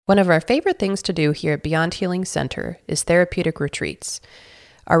One of our favorite things to do here at Beyond Healing Center is therapeutic retreats.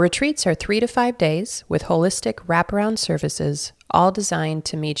 Our retreats are 3 to 5 days with holistic wraparound services, all designed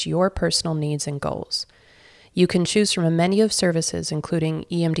to meet your personal needs and goals. You can choose from a menu of services including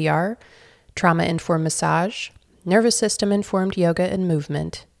EMDR, trauma-informed massage, nervous system-informed yoga and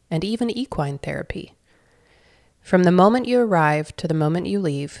movement, and even equine therapy. From the moment you arrive to the moment you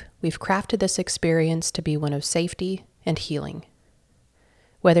leave, we've crafted this experience to be one of safety and healing.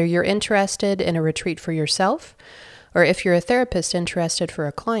 Whether you're interested in a retreat for yourself, or if you're a therapist interested for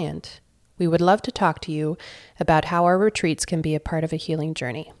a client, we would love to talk to you about how our retreats can be a part of a healing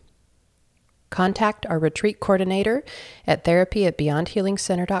journey. Contact our retreat coordinator at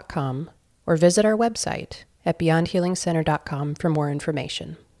therapy@beyondhealingcenter.com or visit our website at beyondhealingcenter.com for more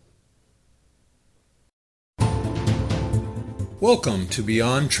information. Welcome to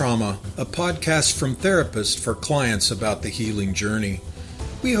Beyond Trauma, a podcast from therapists for clients about the healing journey.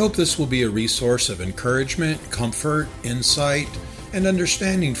 We hope this will be a resource of encouragement, comfort, insight, and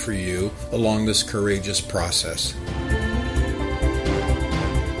understanding for you along this courageous process.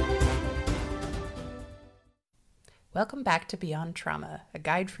 Welcome back to Beyond Trauma, a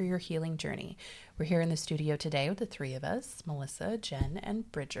guide for your healing journey. We're here in the studio today with the three of us, Melissa, Jen,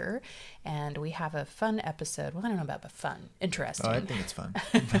 and Bridger, and we have a fun episode. Well, I don't know about fun, interesting. Oh, I think it's fun.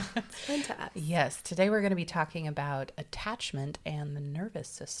 It's fun to us. Yes, today we're going to be talking about attachment and the nervous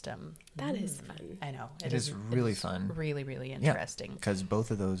system. That is fun. I know. It is really fun. Really, really interesting. Because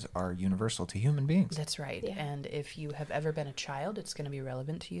both of those are universal to human beings. That's right. Yeah. And if you have ever been a child, it's going to be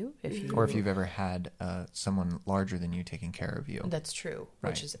relevant to you. Or if you've ever had someone larger than you taking care of you. That's true,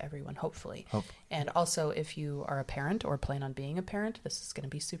 Right. which is everyone, hopefully. Hope. And also, if you are a parent or plan on being a parent, this is going to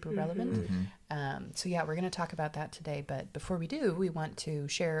be super relevant. So yeah, we're going to talk about that today. But before we do, we want to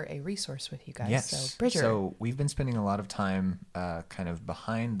share a resource with you guys. Yes. So, Bridger. So we've been spending a lot of time kind of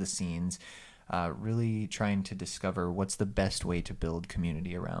behind the scenes, really trying to discover what's the best way to build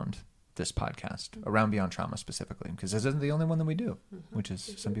community around this podcast, around Beyond Trauma specifically, because this isn't the only one that we do, which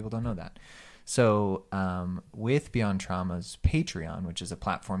is some people don't know that. So with Beyond Trauma's Patreon, which is a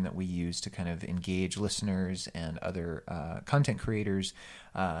platform that we use to kind of engage listeners and other content creators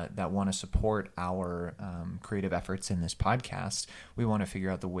that want to support our creative efforts in this podcast, we want to figure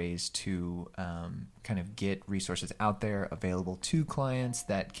out the ways to kind of get resources out there available to clients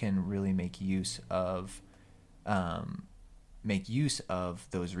that can really make use of those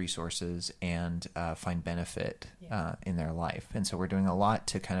resources and find benefit in their life. And so we're doing a lot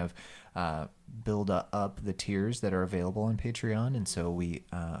to kind of build up the tiers that are available on Patreon. And so we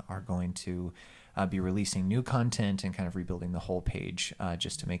are going to be releasing new content and kind of rebuilding the whole page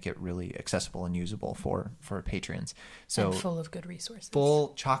just to make it really accessible and usable for patrons. So and full of good resources.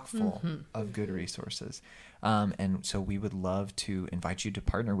 Chock full of good resources. And so we would love to invite you to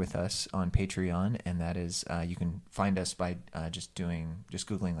partner with us on Patreon. And that is, you can find us by just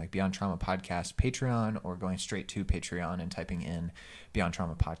Googling like Beyond Trauma Podcast Patreon, or going straight to Patreon and typing in Beyond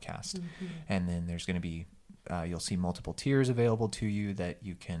Trauma Podcast. And then there's going to be, you'll see multiple tiers available to you that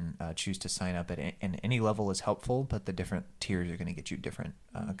you can choose to sign up at, and any level is helpful, but the different tiers are going to get you different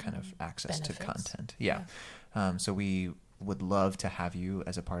kind of access benefits to content. Yeah. So we would love to have you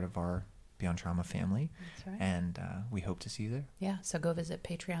as a part of our Beyond Trauma family. That's right. And we hope to see you there. Yeah, so go visit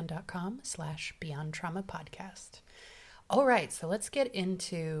patreon.com/Beyond Trauma Podcast. All right, so let's get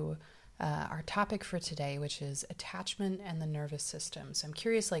into our topic for today, which is attachment and the nervous system. So I'm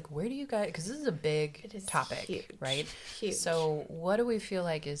curious, like, where do you guys, because this is a big topic, huge, right? Huge. So what do we feel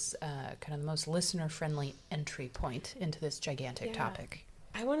like is kind of the most listener-friendly entry point into this gigantic topic?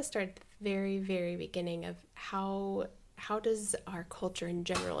 I want to start at the very, very beginning of how does our culture in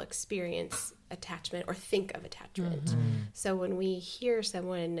general experience attachment or think of attachment? So when we hear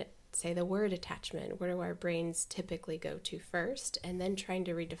someone say the word attachment, where do our brains typically go to first? And then trying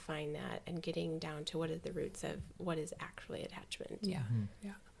to redefine that and getting down to what are the roots of what is actually attachment. Yeah.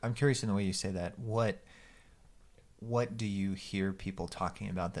 I'm curious in the way you say that. What do you hear people talking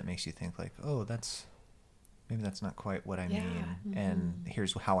about that makes you think like, oh, maybe that's not quite what I mean, and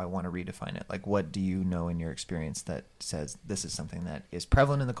here's how I want to redefine it. Like, what do you know in your experience that says this is something that is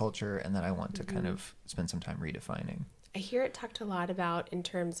prevalent in the culture and that I want to kind of spend some time redefining? I hear it talked a lot about in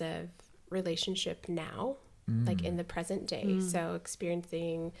terms of relationship now, like in the present day. So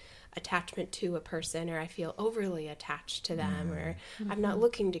experiencing attachment to a person, or I feel overly attached to them, or I'm not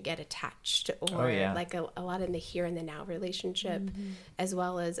looking to get attached, or like a lot in the here and the now relationship, as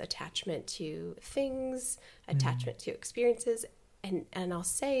well as attachment to things, attachment to experiences, And I'll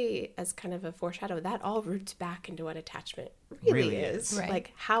say, as kind of a foreshadow, that all roots back into what attachment really is. Right.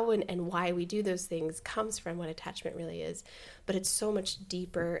 Like how and why we do those things comes from what attachment really is. But it's so much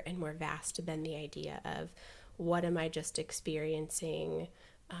deeper and more vast than the idea of what am I just experiencing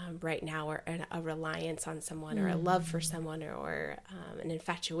right now, or a reliance on someone, or a love for someone, or an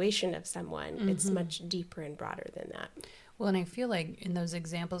infatuation of someone. It's much deeper and broader than that. Well, and I feel like in those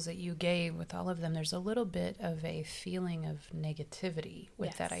examples that you gave with all of them, there's a little bit of a feeling of negativity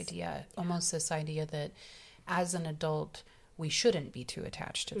with that idea. Almost this idea that as an adult, we shouldn't be too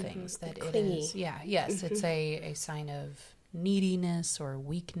attached to things. That it Clingy. is, it's a sign of neediness or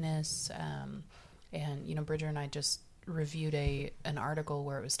weakness. And, you know, Bridger and I just reviewed an article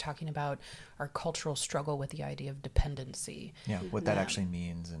where it was talking about our cultural struggle with the idea of dependency. Yeah, what that actually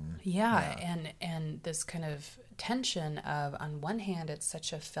means. And and this kind of tension of, on one hand, it's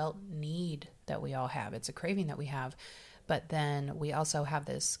such a felt need that we all have. It's a craving that we have. But then we also have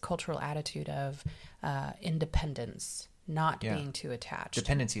this cultural attitude of independence, not being too attached.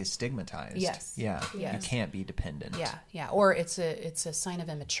 Dependency is stigmatized. Yes. Yeah. Yes. You can't be dependent. Yeah. Or it's a sign of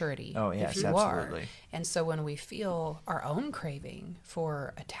immaturity. Oh, yes, if you absolutely. Are. And so when we feel our own craving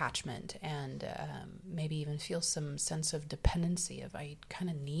for attachment and maybe even feel some sense of dependency of, I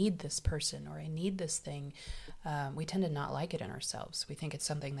kind of need this person or I need this thing, we tend to not like it in ourselves. We think it's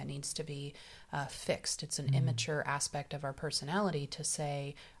something that needs to be fixed. It's an immature aspect of our personality to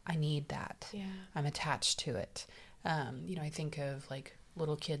say, I need that. Yeah. I'm attached to it. You know, I think of like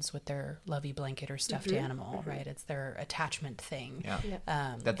little kids with their lovey blanket or stuffed animal, right? It's their attachment thing.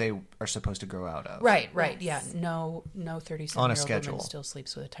 Yeah. That they are supposed to grow out of. Right. Yes. Yeah. No 37-year-old schedule. woman still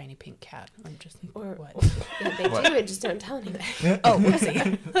sleeps with a tiny pink cat. I'm just, Or what? yeah, they do, and just don't tell anybody. Oh,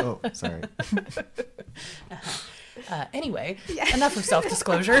 whoopsie. Oh, sorry. Anyway, enough of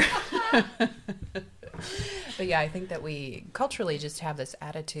self-disclosure. But yeah, I think that we culturally just have this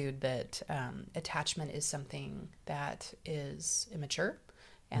attitude that attachment is something that is immature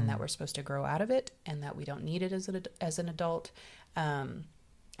and that we're supposed to grow out of it and that we don't need it as an adult. And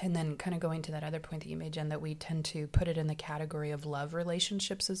then kind of going to that other point that you made, Jen, that we tend to put it in the category of love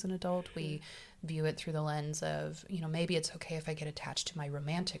relationships as an adult. We view it through the lens of, you know, maybe it's okay if I get attached to my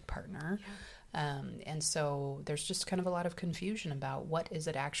romantic partner. And so there's just kind of a lot of confusion about what is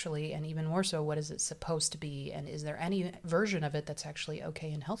it actually, and even more so, what is it supposed to be, and is there any version of it that's actually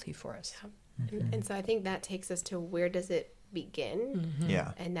okay and healthy for us? And so I think that takes us to, where does it begin?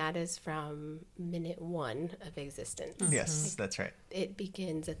 Yeah. And that is from minute one of existence. Yes, that's right. It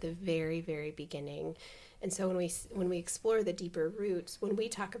begins at the very, very beginning. And so when we explore the deeper roots, when we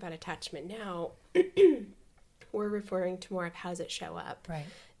talk about attachment now, we're referring to more of how does it show up. Right.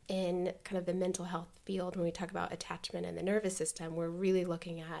 In kind of the mental health field, when we talk about attachment and the nervous system, we're really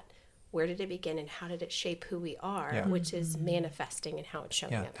looking at where did it begin and how did it shape who we are, which is manifesting and how it's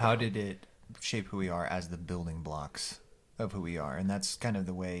showing up. How did it shape who we are as the building blocks of who we are? And that's kind of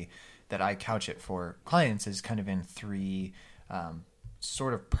the way that I couch it for clients, is kind of in three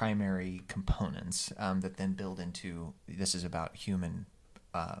sort of primary components that then build into, this is about human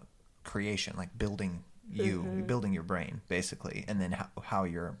creation, like building building your brain, basically, and then how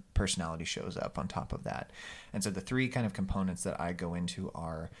your personality shows up on top of that. And so the three kind of components that I go into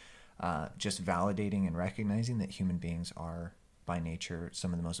are just validating and recognizing that human beings are, by nature,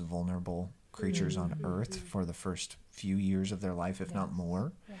 some of the most vulnerable creatures on earth for the first few years of their life, if not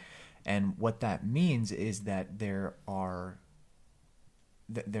more. Yeah. And what that means is that there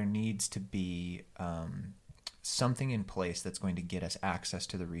needs to be something in place that's going to get us access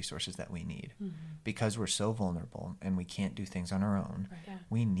to the resources that we need. Because we're so vulnerable and we can't do things on our own. Right. Yeah.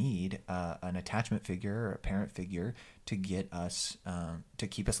 We need an attachment figure or a parent figure to get us, to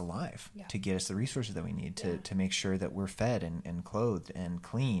keep us alive, to get us the resources that we need to make sure that we're fed and clothed and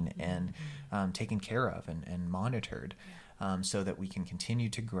clean and taken care of and monitored. So that we can continue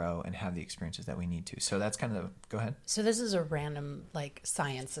to grow and have the experiences that we need to. So that's kind of go ahead. So this is a random, like,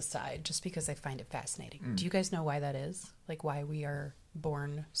 science aside, just because I find it fascinating. Do you guys know why that is? Like, why we are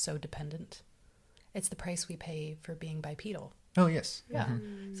born so dependent? It's the price we pay for being bipedal. Oh, yes. Yeah.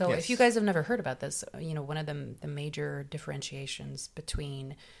 So if you guys have never heard about this, you know, one of the major differentiations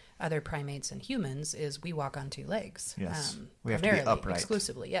between other primates and humans is we walk on two legs. Yes. We have to be upright.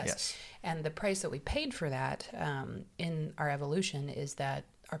 Exclusively, yes. And the price that we paid for that in our evolution is that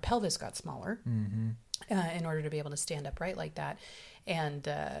our pelvis got smaller in order to be able to stand upright like that. And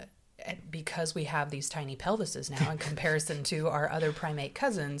because we have these tiny pelvises now in comparison to our other primate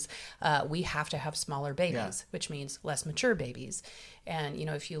cousins, we have to have smaller babies, which means less mature babies. And, you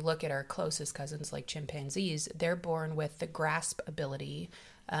know, if you look at our closest cousins like chimpanzees, they're born with the grasp ability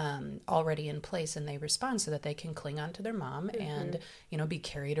already in place, and they respond so that they can cling on to their mom and, be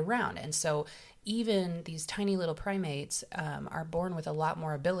carried around. And so even these tiny little primates are born with a lot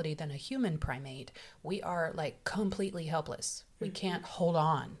more ability than a human primate. We are like completely helpless. We can't hold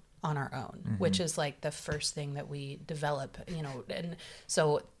on our own, which is like the first thing that we develop, and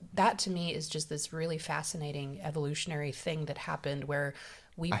so that to me is just this really fascinating evolutionary thing that happened where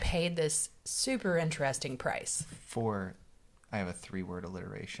we paid this super interesting price. I have a 3-word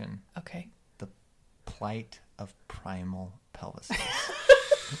alliteration. Okay. The plight of primal pelvises.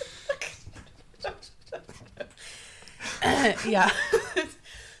 Yeah.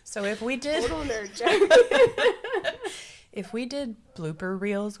 So if we did... Total nerd joke. If we did blooper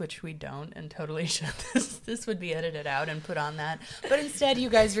reels, which we don't and totally should, this would be edited out and put on that. But instead, you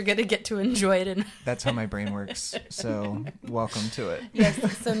guys are going to get to enjoy it. And that's how my brain works. So welcome to it.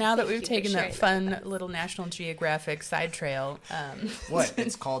 Yes. So now that we've taken that fun little National Geographic side trail. What?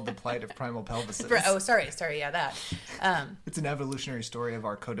 It's called The Plight of Primal Pelvises. Oh, sorry. Yeah, that. It's an evolutionary story of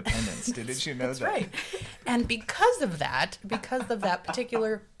our codependence. Didn't you know that's that? Right. And because of that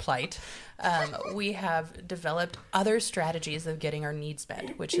particular plight, we have developed other strategies of getting our needs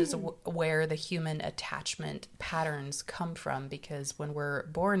met, which is where the human attachment patterns come from. Because when we're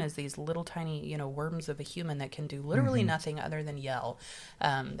born as these little tiny, worms of a human that can do literally nothing other than yell,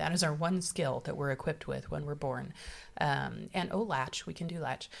 that is our one skill that we're equipped with when we're born. And latch, we can do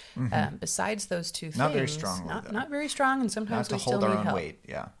latch. Besides those two things, not very strong, not very strong, and sometimes not we to hold still our need own help. weight.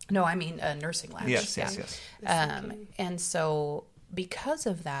 Yeah. No, I mean nursing latch. Yes. And so because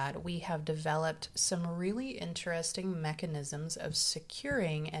of that, we have developed some really interesting mechanisms of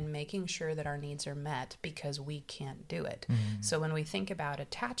securing and making sure that our needs are met because we can't do it. So when we think about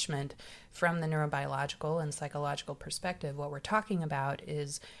attachment from the neurobiological and psychological perspective, what we're talking about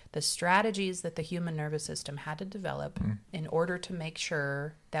is the strategies that the human nervous system had to develop in order to make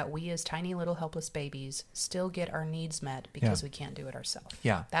sure that we as tiny little helpless babies still get our needs met because we can't do it ourselves.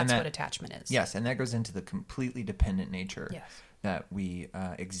 Yeah. That's what attachment is. Yes, and that goes into the completely dependent nature that we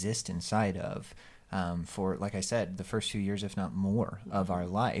exist inside of for, like I said, the first few years, if not more, of our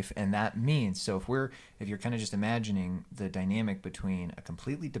life. And that means, so if you're kind of just imagining the dynamic between a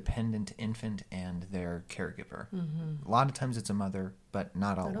completely dependent infant and their caregiver, a lot of times it's a mother, but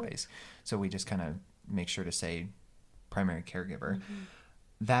not always. So we just kind of make sure to say primary caregiver.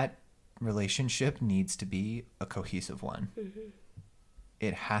 That relationship needs to be a cohesive one.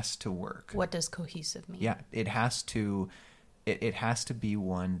 It has to work. What does cohesive mean? Yeah, it has to be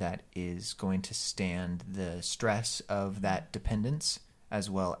one that is going to stand the stress of that dependence as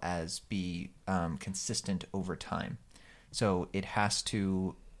well as be consistent over time. So it has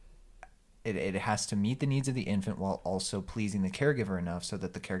to meet the needs of the infant while also pleasing the caregiver enough so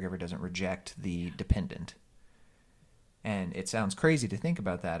that the caregiver doesn't reject the dependent. And it sounds crazy to think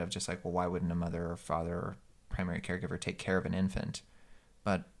about that, of just like, well, why wouldn't a mother or father or primary caregiver take care of an infant?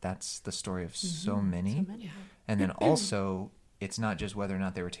 But that's the story of so many. And then also, it's not just whether or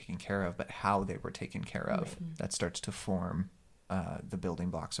not they were taken care of, but how they were taken care of. That starts to form the building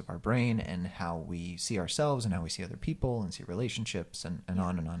blocks of our brain and how we see ourselves and how we see other people and see relationships and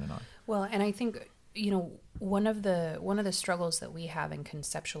on and on and on. Well, and I think, one of the struggles that we have in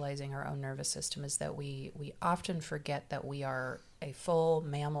conceptualizing our own nervous system is that we often forget that we are a full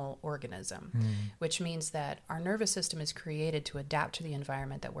mammal organism, which means that our nervous system is created to adapt to the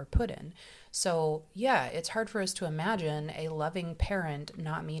environment that we're put in. So, yeah, it's hard for us to imagine a loving parent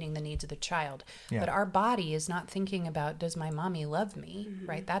not meeting the needs of the child. But our body is not thinking about, does my mommy love me,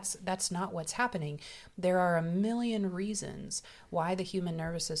 right? That's not what's happening. There are a million reasons why the human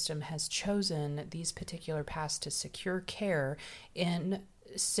nervous system has chosen these particular paths to secure care in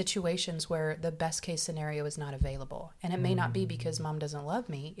situations where the best case scenario is not available. And it may not be because mom doesn't love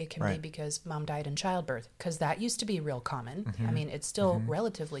me. It can be because mom died in childbirth, because that used to be real common. I mean, it's still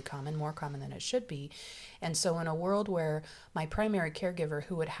relatively common, more common than it should be. And so in a world where my primary caregiver,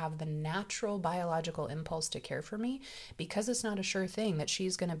 who would have the natural biological impulse to care for me, because it's not a sure thing that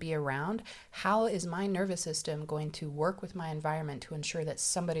she's going to be around, how is my nervous system going to work with my environment to ensure that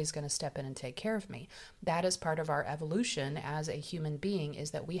somebody's going to step in and take care of me? That is part of our evolution as a human being, is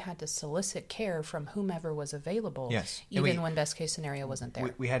that we had to solicit care from whomever was available, even when best case scenario wasn't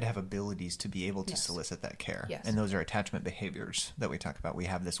there. We had to have abilities to be able to solicit that care. And those are attachment behaviors that we talk about. We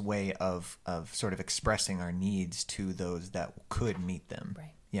have this way of sort of expressing our needs to those that could meet them.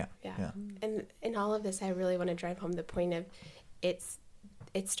 Right. Yeah. And in all of this, I really want to drive home the point of it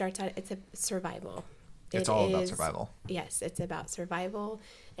starts out, it's a survival. It's all about survival. Yes, it's about survival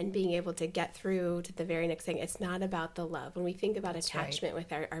and being able to get through to the very next thing. It's not about the love. When we think about attachment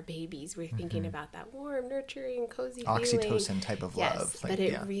with our babies, we're thinking about that warm, nurturing, cozy oxytocin feeling. type of yes, love. But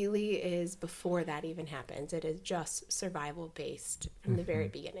it really is before that even happens. It is just survival based from the very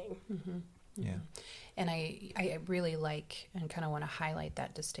beginning. Yeah. And I really like and kind of want to highlight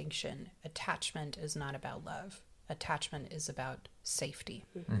that distinction. Attachment is not about love. Attachment is about safety.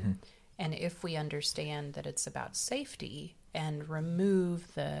 And if we understand that it's about safety and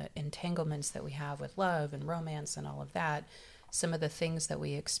remove the entanglements that we have with love and romance and all of that, some of the things that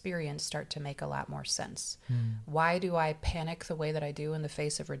we experience start to make a lot more sense. Why do I panic the way that I do in the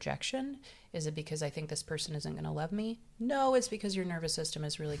face of rejection? Is it because I think this person isn't going to love me? No, it's because your nervous system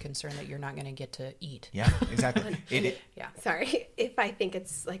is really concerned that you're not going to get to eat. Yeah, exactly. Sorry. If I think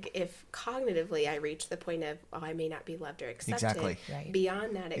it's like, if cognitively I reach the point of, I may not be loved or accepted. Exactly. Right.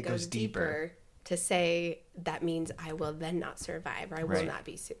 Beyond that, it goes deeper to say that means I will then not survive or I will not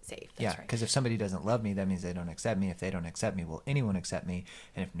be safe. Yeah, because if somebody doesn't love me, that means they don't accept me. If they don't accept me, will anyone accept me?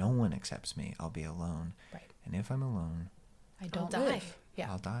 And if no one accepts me, I'll be alone. Right. And if I'm alone, I don't die. live.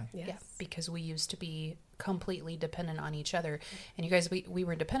 Yeah. I'll die. Yes. Yeah, because we used to be completely dependent on each other. And you guys, we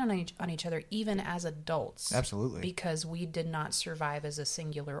were dependent on each other even as adults. Absolutely. Because we did not survive as a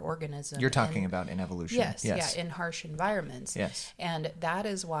singular organism. You're talking about in evolution. Yes, yeah, in harsh environments. Yes. And that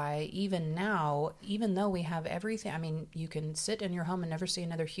is why even now, even though we have everything, I mean, you can sit in your home and never see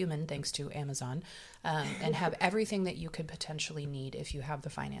another human, thanks to Amazon, and have everything that you could potentially need if you have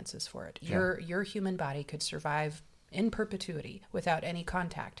the finances for it. Yeah. Your human body could survive in perpetuity without any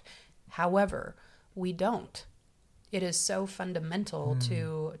contact. However, we don't. It is so fundamental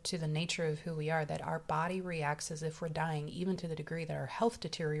to the nature of who we are that our body reacts as if we're dying, even to the degree that our health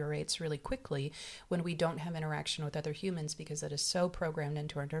deteriorates really quickly when we don't have interaction with other humans, because it is so programmed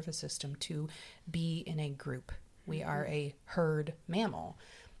into our nervous system to be in a group. We are a herd mammal.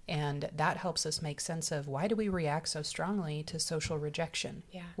 And that helps us make sense of, why do we react so strongly to social rejection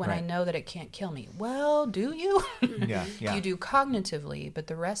when I know that it can't kill me? Well, do you? Yeah. You do cognitively, but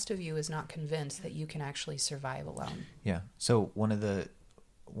the rest of you is not convinced that you can actually survive alone. Yeah. So one of the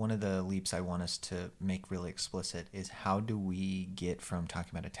leaps I want us to make really explicit is, how do we get from talking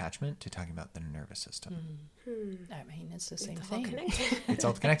about attachment to talking about the nervous system? I mean, it's the same All thing. connected. It's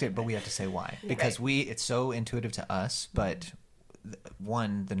all connected, but we have to say why. Because it's so intuitive to us, but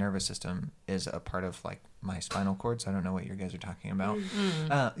one, the nervous system is a part of like my spinal cord, so I don't know what you guys are talking about.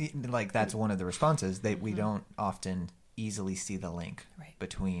 Like that's one of the responses that we don't often easily see the link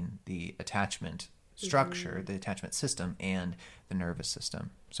between the attachment structure, the attachment system, and the nervous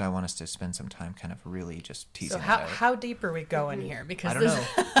system. So I want us to spend some time kind of really just teasing So that out. how deep are we going here? Because I don't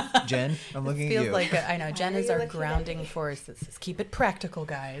know. Jen, I'm looking at feels you. like I know Jen Why are is you our looking at grounding me? force. Let's keep it practical,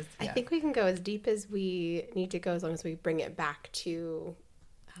 guys. I think we can go as deep as we need to go, as long as we bring it back to,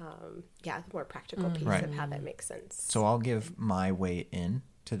 the more practical piece of how that makes sense. So I'll give my way in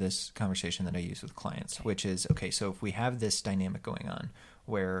to this conversation that I use with clients, which is, so if we have this dynamic going on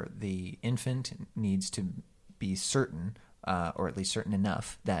where the infant needs to be certain, or at least certain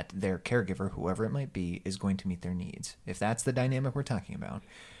enough, that their caregiver, whoever it might be, is going to meet their needs. If that's the dynamic we're talking about,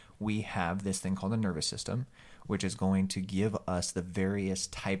 we have this thing called a nervous system, which is going to give us the various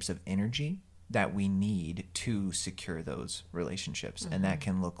types of energy that we need to secure those relationships. And that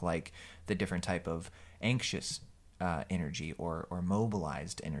can look like the different type of anxious energy or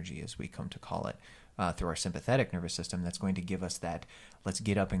mobilized energy, as we come to call it, through our sympathetic nervous system. That's going to give us that, let's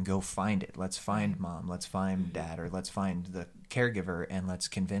get up and go find it. Let's find mom, let's find dad, or let's find the caregiver, and let's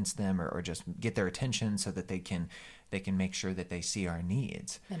convince them or just get their attention so that they can make sure that they see our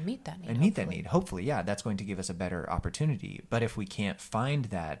needs. And meet that need. Hopefully, that's going to give us a better opportunity. But if we can't find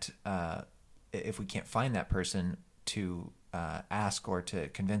that, person to ask or to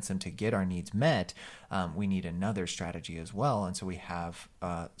convince them to get our needs met, we need another strategy as well. And so we have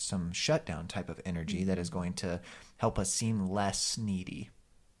some shutdown type of energy that is going to help us seem less needy,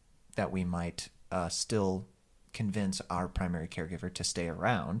 that we might still convince our primary caregiver to stay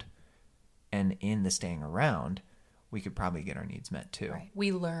around. And in the staying around, we could probably get our needs met too. Right.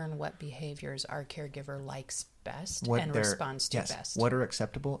 We learn what behaviors our caregiver likes best and responds to best. What are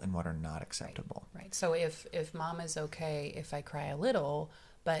acceptable and what are not acceptable. Right. So if mom is okay if I cry a little,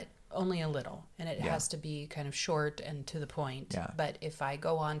 but only a little, and it has to be kind of short and to the point. Yeah. But if I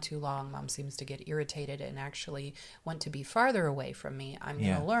go on too long, mom seems to get irritated and actually want to be farther away from me. I'm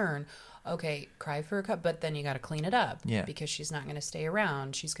going to learn, okay, cry for a cup, but then you got to clean it up because she's not going to stay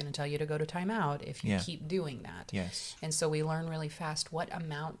around. She's going to tell you to go to timeout if you keep doing that. Yes. And so we learn really fast what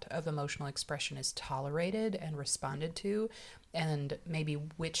amount of emotional expression is tolerated and responded to, and maybe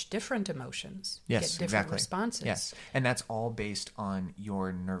which different emotions Yes, get different exactly. responses. Yes, and that's all based on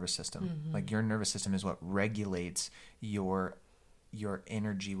your nervous system. Like your nervous system is what regulates your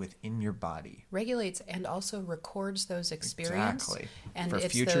energy within your body. Regulates and also records those experiences. Exactly. And For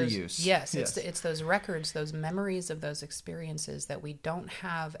it's future those, use. Yes, Yes. It's those records, those memories of those experiences that we don't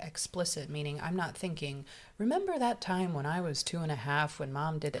have explicit, meaning I'm not thinking, remember that time when I was 2.5 when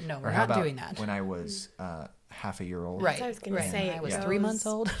mom did it? No, Or we're how not about doing that. when I was half a year old? Right. I was going right. to say, When I was it 3 goes months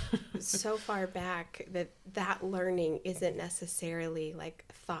old. so far back that learning isn't necessarily like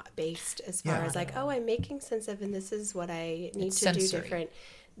thought-based as far as like, oh, I'm making sense of, and this is what I need It's to sensory. do different.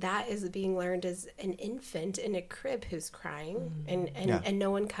 That is being learned as an infant in a crib who's crying, and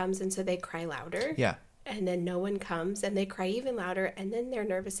no one comes, and so they cry louder. Yeah. And then no one comes, and they cry even louder, and then their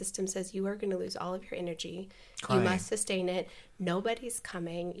nervous system says, you are going to lose all of your energy. Crying. You must sustain it. Nobody's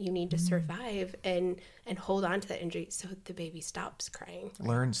coming. You need to survive and hold on to that energy, so the baby stops crying.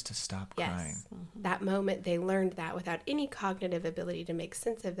 Learns to stop Yes. crying. That moment they learned that without any cognitive ability to make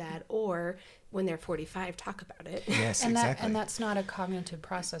sense of that, or when they're 45 talk about it. Yes, And exactly. that's not a cognitive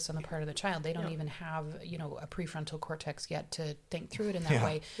process on the part of the child. They don't even have, a prefrontal cortex yet to think through it in that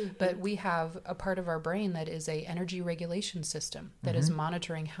way. But we have a part of our brain that is a energy regulation system that is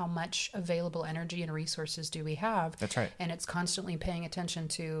monitoring how much available energy and resources do we have. That's right. And it's constantly paying attention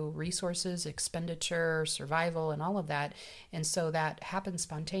to resources, expenditure, survival, and all of that. And so that happens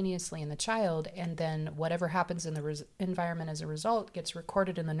spontaneously in the child. And then whatever happens in the environment as a result gets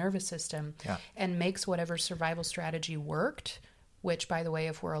recorded in the nervous system. Yeah. And makes whatever survival strategy worked, which, by the way,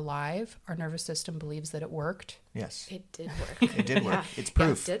 if we're alive, our nervous system believes that it worked. Yes. It did work. It did work. Yeah. It's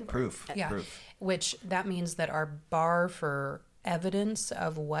proof. Yeah, it did work. Proof. Yeah. Proof. Which that means that our bar for evidence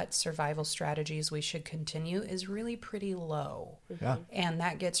of what survival strategies we should continue is really pretty low. Yeah. And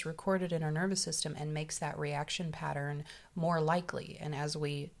that gets recorded in our nervous system and makes that reaction pattern more likely. And as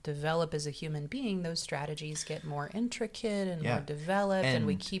we develop as a human being, those strategies get more intricate and more developed, and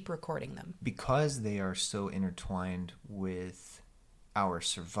we keep recording them. Because they are so intertwined with our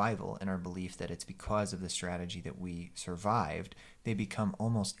survival and our belief that it's because of the strategy that we survived, they become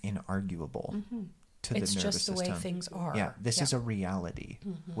almost inarguable. To It's the nervous just the system. way things are. Yeah, this is a reality.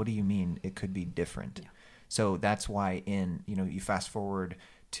 What do you mean it could be different? Yeah. So that's why you fast forward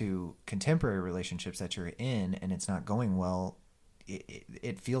to contemporary relationships that you're in and it's not going well,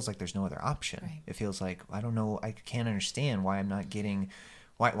 it feels like there's no other option. Right. It feels like, I don't know, I can't understand why I'm not getting,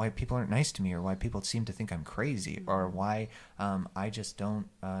 why people aren't nice to me, or why people seem to think I'm crazy, or why I just don't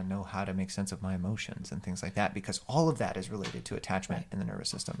know how to make sense of my emotions and things like that, because all of that is related to attachment in the nervous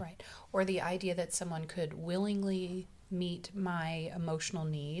system. Right. Or the idea that someone could willingly meet my emotional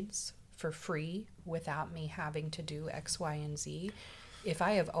needs for free without me having to do X, Y, and Z. If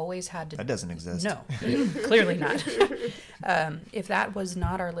I have always had to... That doesn't exist. No, clearly not. If that was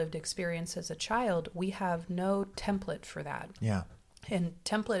not our lived experience as a child, we have no template for that. Yeah. And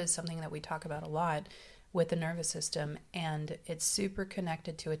template is something that we talk about a lot with the nervous system, and it's super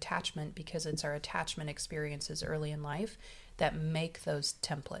connected to attachment because it's our attachment experiences early in life that make those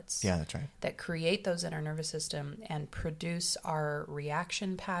templates. Yeah, that's right. That create those in our nervous system and produce our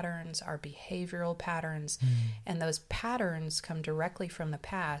reaction patterns, our behavioral patterns. And those patterns come directly from the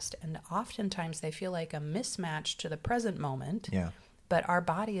past, and oftentimes they feel like a mismatch to the present moment. Yeah. But our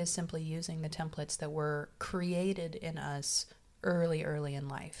body is simply using the templates that were created in us early in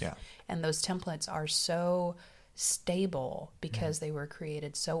life. Yeah. And those templates are so stable because they were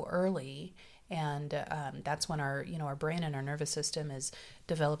created so early. And that's when our brain and our nervous system is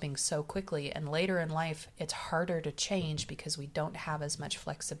developing so quickly. And later in life, it's harder to change because we don't have as much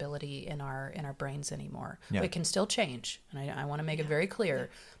flexibility in our brains anymore. Yeah. It can still change, and I want to make it very clear.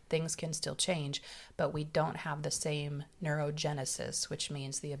 Things can still change, but we don't have the same neurogenesis, which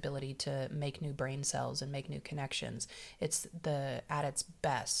means the ability to make new brain cells and make new connections. It's at its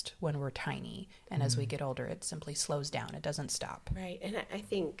best when we're tiny, and as we get older, it simply slows down. It doesn't stop. Right. And I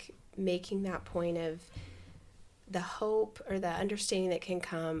think making that point of the hope or the understanding that can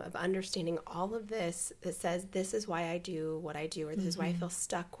come of understanding all of this that says this is why I do what I do, or this is why I feel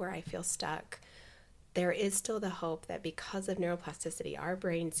stuck where I feel stuck. There is still the hope that because of neuroplasticity, our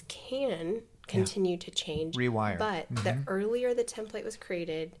brains can continue to change. Rewire. But the earlier the template was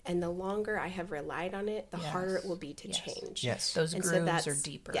created and the longer I have relied on it, the harder it will be to change. Yes. Those And grooves are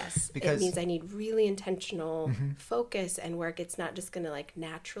deeper. Yes. Because it means I need really intentional focus and work. It's not just going to like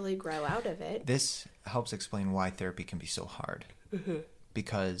naturally grow out of it. This helps explain why therapy can be so hard.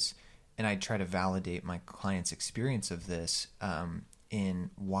 Because, and I try to validate my client's experience of this, in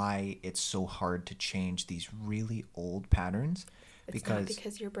why it's so hard to change these really old patterns. It's not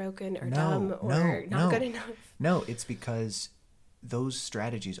because you're broken or No, dumb or not good enough. No, it's because those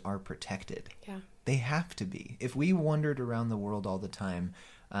strategies are protected. Yeah. They have to be. If we wandered around the world all the time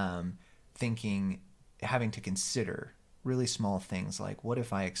having to consider really small things like, what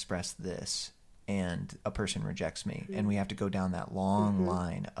if I express this and a person rejects me? And we have to go down that long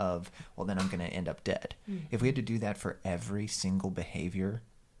line of, well, then I'm going to end up dead. If we had to do that for every single behavior,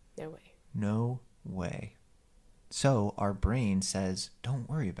 No way. no way. So our brain says, don't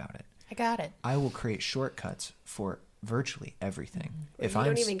worry about it. I got it. I will create shortcuts for virtually everything. If you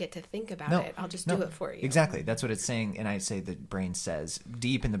don't even get to think about it, I'll just do it for you. Exactly. That's what it's saying. And I say the brain says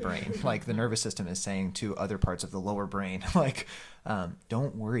deep in the brain, like the nervous system is saying to other parts of the lower brain, like,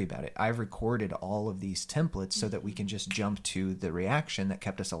 don't worry about it. I've recorded all of these templates so that we can just jump to the reaction that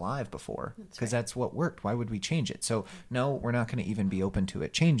kept us alive before, because that's what worked. Why would we change it? So no, we're not going to even be open to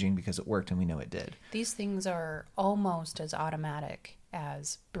it changing because it worked and we know it did. These things are almost as automatic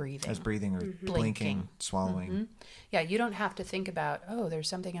as breathing. Or blinking, swallowing. Yeah, you don't have to think about, oh, there's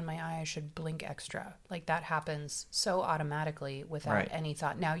something in my eye, I should blink extra. Like that happens so automatically without any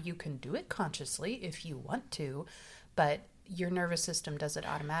thought. Now you can do it consciously if you want to, but your nervous system does it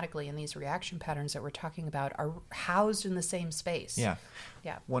automatically, and these reaction patterns that we're talking about are housed in the same space. Yeah.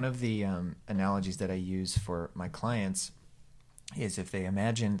 Yeah. One of the analogies that I use for my clients is if they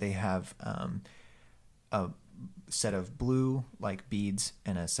imagine they have a set of blue like beads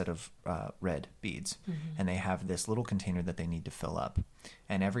and a set of red beads, and they have this little container that they need to fill up,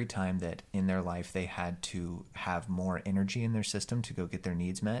 and every time that in their life they had to have more energy in their system to go get their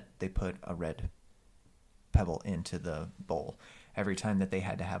needs met, they put a red pebble into the bowl. Every time that they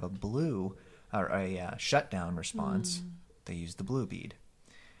had to have a blue or a shutdown response, they used the blue bead.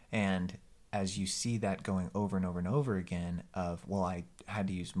 And as you see that going over and over and over again of, well, I had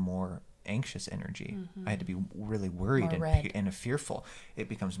to use more anxious energy. I had to be really worried and fearful. It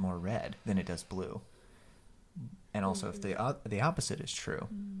becomes more red than it does blue. And also if the opposite is true,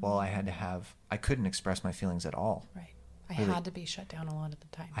 well, I couldn't express my feelings at all. Right. I had to be shut down a lot of the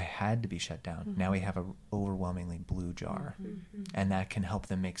time. I had to be shut down. Now we have a overwhelmingly blue jar. And that can help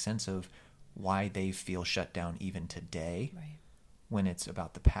them make sense of why they feel shut down even today when it's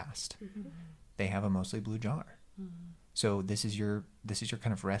about the past. They have a mostly blue jar. So this is your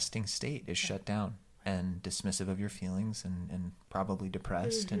kind of resting state, is shut down and dismissive of your feelings and probably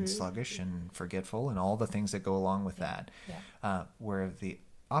depressed and sluggish and forgetful and all the things that go along with that. Where the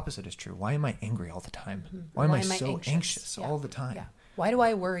opposite is true. Why am I angry all the time? Why am I so anxious all the time? Why do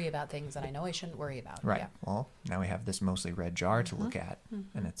I worry about things that I know I shouldn't worry about? Right. Well, now we have this mostly red jar to look at,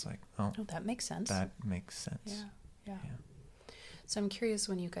 and it's like, oh, that makes sense. That makes sense. Yeah. So I'm curious,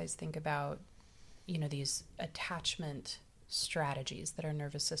 when you guys think about, these attachment strategies that our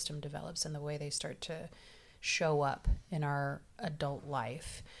nervous system develops and the way they start to show up in our adult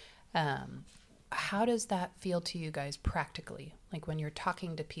life, how does that feel to you guys practically? Like when you're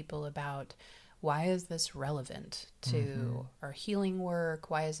talking to people about, why is this relevant to our healing work?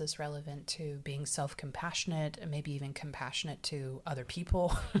 Why is this relevant to being self-compassionate and maybe even compassionate to other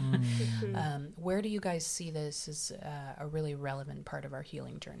people? Where do you guys see this as a really relevant part of our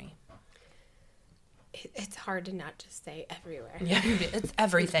healing journey? It's hard to not just say everywhere. Yeah, it's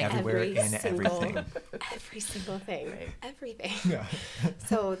everything. Everywhere everything. Every single thing. Right. Everything. Yeah.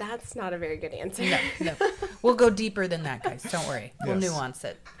 So that's not a very good answer. No. We'll go deeper than that, guys. Don't worry. We'll nuance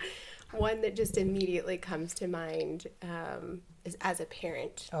it. One that just immediately comes to mind is as a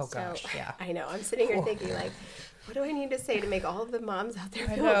parent. Oh, gosh, yeah. I know. I'm sitting here thinking, like, what do I need to say to make all of the moms out there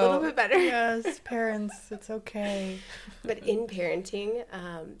feel a little bit better? Yes, parents, it's okay. But in parenting,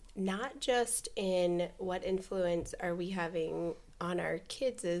 not just in what influence are we having on our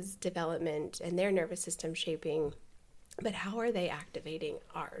kids' development and their nervous system shaping, but how are they activating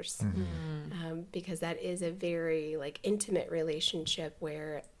ours? Because that is a very intimate relationship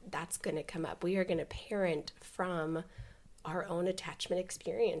where that's going to come up. We are going to parent from our own attachment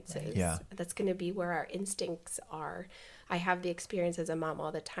experiences. Right. Yeah. That's going to be where our instincts are. I have the experience as a mom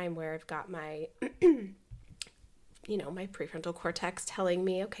all the time where I've got my my prefrontal cortex telling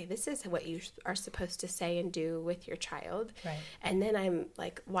me, okay, this is what you are supposed to say and do with your child. Right. And then I'm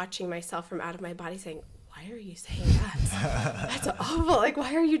watching myself from out of my body saying, why are you saying that? That's awful.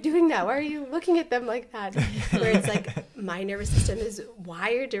 Why are you doing that? Why are you looking at them like that? Where it's my nervous system is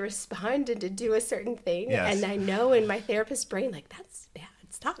wired to respond and to do a certain thing. Yes. And I know in my therapist's brain, that's bad.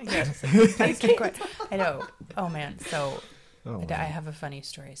 Stop. Yes. I know. Oh, man. So I have a funny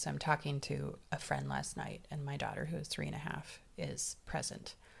story. So I'm talking to a friend last night, and my daughter, who is 3.5, is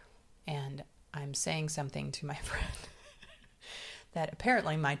present. And I'm saying something to my friend that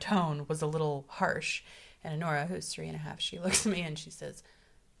apparently my tone was a little harsh. And Honora, who's 3.5, she looks at me and she says,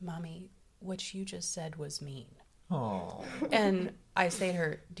 Mommy, what you just said was mean. Oh. And I say to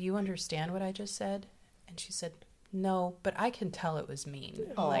her, do you understand what I just said? And she said, no, but I can tell it was mean.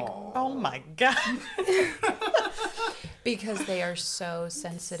 I'm like, oh my God. Because they are so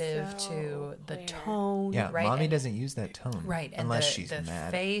sensitive to the tone, Yeah, right? mommy doesn't use that tone. Right. And unless the, she's the mad.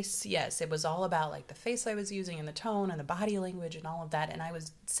 face, yes, it was all about like the face I was using and the tone and the body language and all of that. And I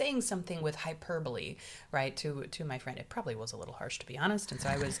was saying something with hyperbole, right, to my friend. It probably was a little harsh, to be honest. And so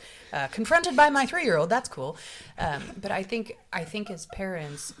I was confronted by my 3-year-old. That's cool. But I think as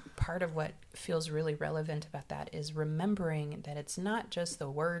parents, part of what feels really relevant about that is remembering that it's not just the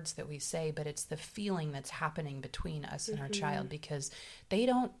words that we say, but it's the feeling that's happening between us and our child, because they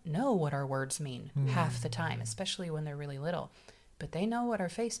don't know what our words mean half the time, especially when they're really little. But they know what our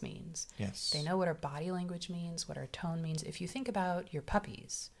face means. Yes. They know what our body language means, what our tone means. If you think about your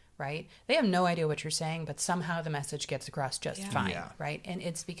puppies, right? They have no idea what you're saying, but somehow the message gets across just fine, right? And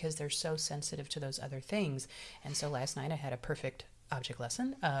it's because they're so sensitive to those other things. And so last night I had a perfect object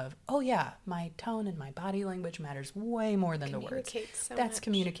lesson of, oh yeah, my tone and my body language matters way more than the words. That's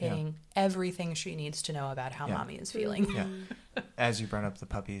communicating everything she needs to know about how mommy is feeling. Yeah. As you brought up the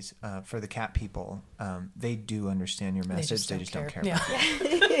puppies, for the cat people, they do understand your message. They just don't care about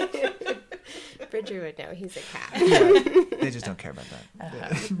it. Bridger would know he's a cat. They just don't care about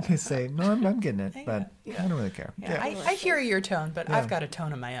that. They say, no, I'm getting it, but I don't really care. I hear your tone, but I've got a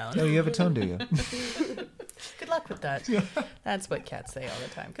tone of my own. Oh, you have a tone, do you? Good luck with that. That's what cats say all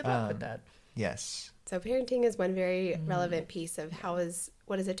the time. Good luck with that. Yes. So parenting is one very relevant piece of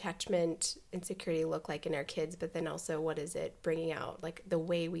what does attachment and security look like in our kids, but then also what is it bringing out, like the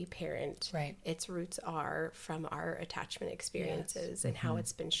way we parent. Right. Its roots are from our attachment experiences and how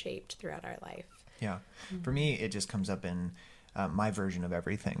it's been shaped throughout our life. Yeah. For me, it just comes up in my version of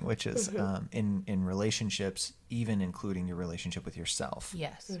everything, which is in relationships, even including your relationship with yourself.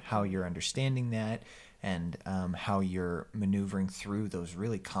 Yes. How you're understanding that, and how you're maneuvering through those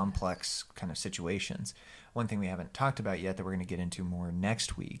really complex kind of situations. One thing we haven't talked about yet that we're going to get into more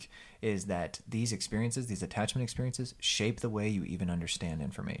next week is that these experiences, these attachment experiences, shape the way you even understand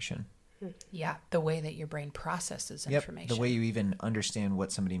information. Yeah, the way that your brain processes information. The way you even understand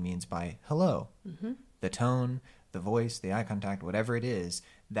what somebody means by hello. The tone, the voice, the eye contact, whatever it is,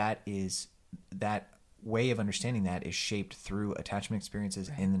 that way of understanding that is shaped through attachment experiences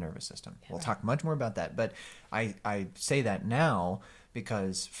in the nervous system. We'll talk much more about that, but I say that now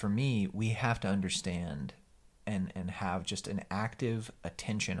because for me, we have to understand and have just an active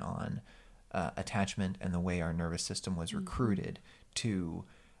attention on attachment and the way our nervous system was recruited to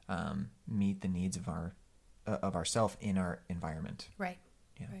meet the needs of ourself in our environment. Right.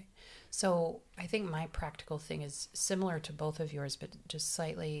 Yeah. Right. So I think my practical thing is similar to both of yours, but just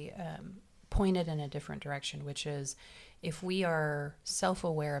slightly pointed in a different direction, which is if we are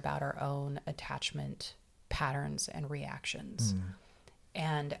self-aware about our own attachment patterns and reactions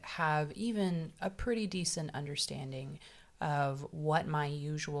and have even a pretty decent understanding of what my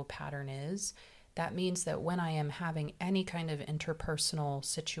usual pattern is, that means that when I am having any kind of interpersonal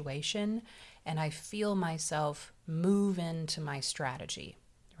situation and I feel myself move into my strategy,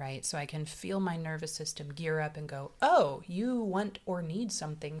 right? So I can feel my nervous system gear up and go, oh, you want or need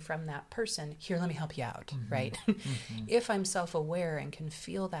something from that person. Here, let me help you out, right? If I'm self-aware and can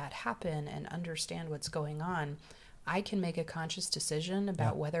feel that happen and understand what's going on, I can make a conscious decision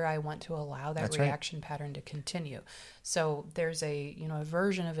about whether I want to allow that reaction pattern to continue. So there's a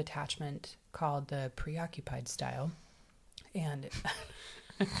version of attachment called the preoccupied style. And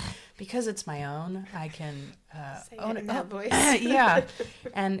because it's my own, I can own it in that voice. Yeah.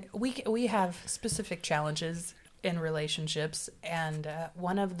 And we have specific challenges in relationships. And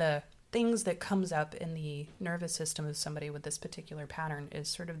one of the things that comes up in the nervous system of somebody with this particular pattern is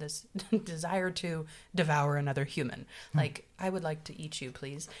sort of this desire to devour another human. Like, I would like to eat you,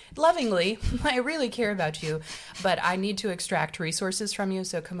 please. Lovingly, I really care about you, but I need to extract resources from you,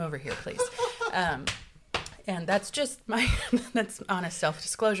 so come over here, please. And that's just that's honest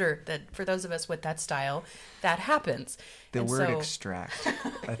self-disclosure that for those of us with that style, that happens. The word extract,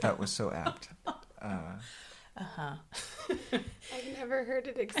 I thought was so apt. I've never heard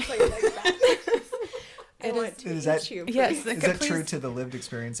it explained like that. Is that true to the lived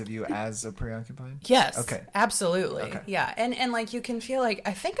experience of you as a preoccupied? Yes. Okay. Absolutely. Okay. Yeah. And like you can feel like,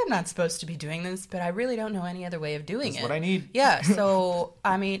 I think I'm not supposed to be doing this, but I really don't know any other way of doing it. That's what I need. Yeah. So,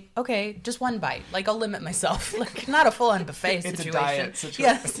 I mean, okay, just one bite. Like I'll limit myself. Like not a full-on buffet situation. It's a diet situation.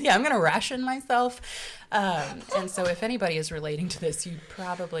 Yes. Yeah. I'm going to ration myself. And so if anybody is relating to this, you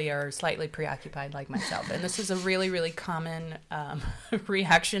probably are slightly preoccupied like myself. And this is a really, really common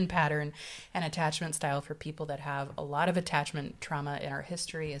reaction pattern and attachment style for for people that have a lot of attachment trauma in our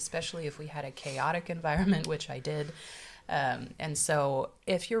history, especially if we had a chaotic environment, which I did. And so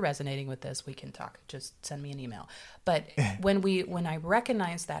if you're resonating with this, we can talk. Just send me an email. But when I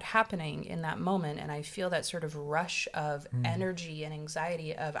recognize that happening in that moment, and I feel that sort of rush of energy and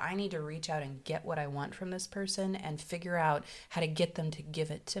anxiety of I need to reach out and get what I want from this person and figure out how to get them to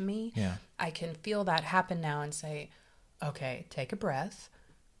give it to me, I can feel that happen now and say, okay, take a breath.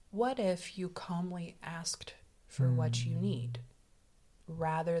 What if you calmly asked for what you need,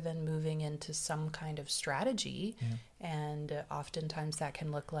 rather than moving into some kind of strategy? And oftentimes that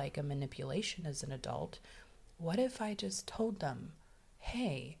can look like a manipulation as an adult. What if I just told them,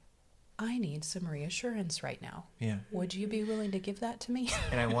 hey, I need some reassurance right now. Would you be willing to give that to me?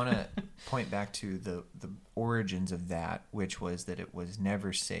 And I want to point back to the origins of that, which was that it was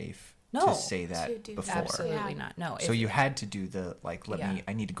never safe to say that before. Absolutely not. No. So you had to do the, like,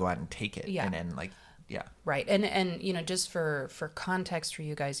 I need to go out and take it. And then, like, Right. And you know, just for context for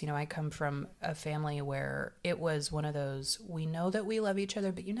you guys, you know, I come from a family where it was one of those, we know that we love each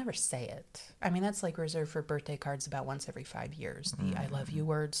other, but you never say it. I mean, that's like reserved for birthday cards about once every 5 years. The I love you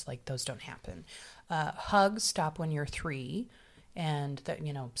words, like, those don't happen. Hugs stop when you're 3. And that,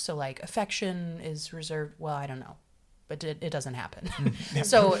 you know, so like affection is reserved. Well, I don't know, but it doesn't happen.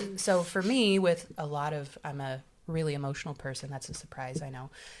 So for me, with a lot of, I'm a really emotional person. That's a surprise, I know.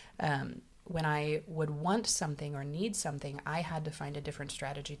 When I would want something or need something, I had to find a different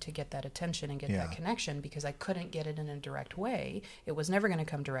strategy to get that attention and get that connection, because I couldn't get it in a direct way. It was never going to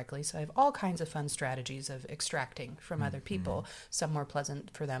come directly. So I have all kinds of fun strategies of extracting from other people, some more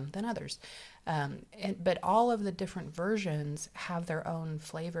pleasant for them than others. But all of the different versions have their own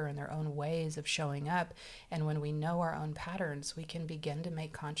flavor and their own ways of showing up. And when we know our own patterns, we can begin to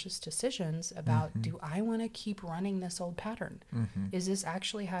make conscious decisions about, do I want to keep running this old pattern? Is this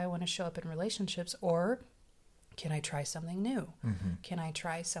actually how I want to show up in relationships? Or can I try something new? Can I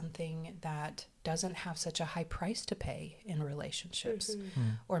try something that doesn't have such a high price to pay in relationships?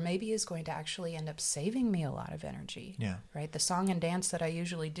 Or maybe is going to actually end up saving me a lot of energy. Right? The song and dance that I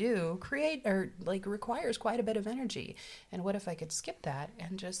usually do requires quite a bit of energy. And what if I could skip that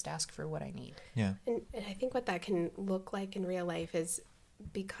and just ask for what I need? And I think what that can look like in real life is,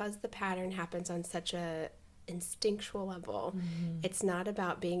 because the pattern happens on such a instinctual level, it's not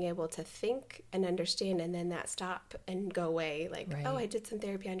about being able to think and understand and then that stop and go away, like, oh, I did some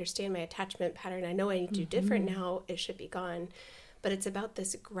therapy, I understand my attachment pattern, I know I need to do different now, it should be gone. But it's about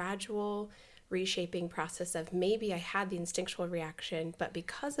this gradual reshaping process of, maybe I had the instinctual reaction, but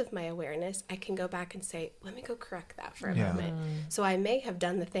because of my awareness, I can go back and say, let me go correct that for a moment. So I may have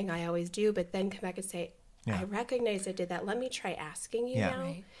done the thing I always do, but then come back and say, I recognize I did that. Let me try asking you now.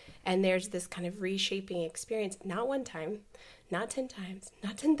 Right. And there's this kind of reshaping experience, not one time, not 10 times,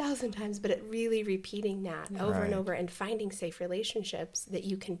 not 10,000 times, but it really repeating that over and over, and finding safe relationships that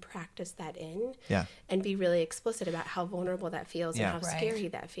you can practice that in and be really explicit about how vulnerable that feels and how scary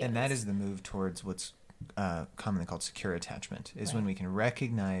that feels. And that is the move towards what's commonly called secure attachment, is when we can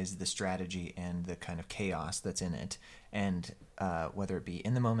recognize the strategy and the kind of chaos that's in it, and whether it be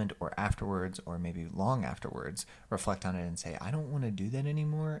in the moment or afterwards, or maybe long afterwards, reflect on it and say, I don't want to do that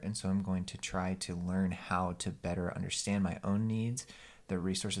anymore, and so I'm going to try to learn how to better understand my own needs, the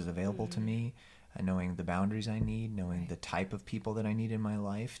resources available to me, knowing the boundaries I need, knowing the type of people that I need in my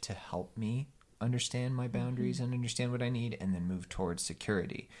life to help me understand my boundaries and understand what I need, and then move towards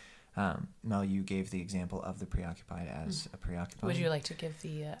security. Mel, you gave the example of the preoccupied as a preoccupied. Would you like to give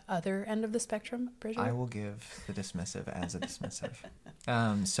the other end of the spectrum, Bridget? I will give the dismissive as a dismissive.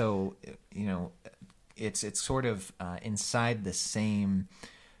 So, you know, it's sort of inside the same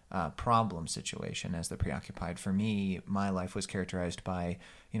problem situation as the preoccupied. For me, my life was characterized by,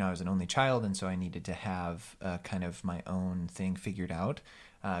 you know, I was an only child, and so I needed to have kind of my own thing figured out,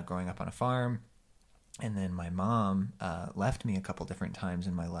 growing up on a farm. And then my mom left me a couple different times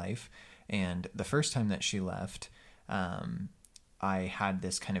in my life. And the first time that she left, I had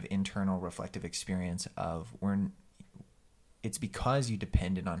this kind of internal reflective experience of, it's because you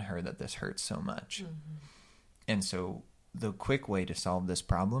depended on her that this hurts so much. And so the quick way to solve this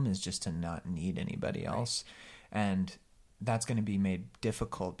problem is just to not need anybody else. And that's going to be made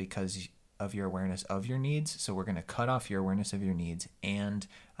difficult because of your awareness of your needs. So we're going to cut off your awareness of your needs and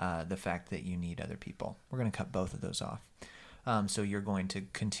the fact that you need other people. We're going to cut both of those off. So you're going to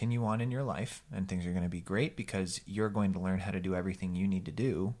continue on in your life, and things are going to be great because you're going to learn how to do everything you need to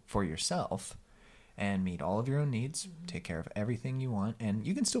do for yourself. and meet all of your own needs, take care of everything you want, and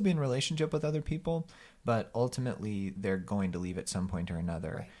you can still be in relationship with other people, but ultimately they're going to leave at some point or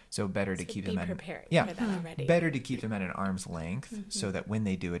another. Right. So better to keep them at for that already. better to keep them at an arm's length so that when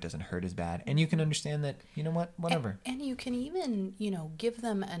they do, it doesn't hurt as bad, and you can understand that, you know what, whatever. And you can even, give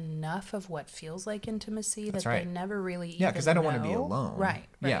them enough of what feels like intimacy That's that right. they never really even Yeah, because I don't want to be know. alone. Right.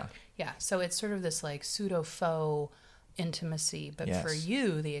 Yeah. Yeah. So it's sort of this like pseudo faux intimacy, but Yes. for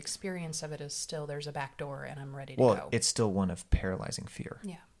you, the experience of it is still there's a back door and I'm ready to Well, go. it's still one of paralyzing fear.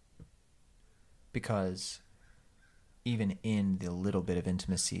 Yeah. Because even in the little bit of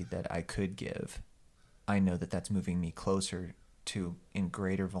intimacy that I could give, I know that that's moving me closer to in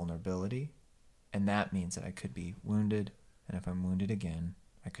greater vulnerability, and that means that I could be wounded, and if I'm wounded again,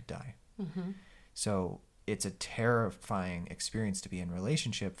 I could die. So it's a terrifying experience to be in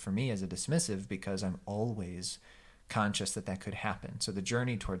relationship for me as a dismissive, because I'm always conscious that that could happen. So the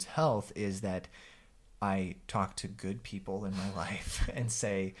journey towards health is that I talk to good people in my life and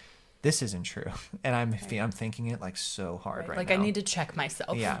say, this isn't true. And I'm thinking it like so hard right like now. I need to check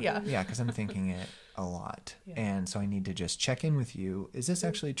myself. Yeah, because I'm thinking it a lot. Yeah. And so I need to just check in with you. Is this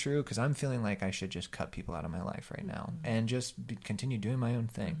actually true? Because I'm feeling like I should just cut people out of my life right now and just continue doing my own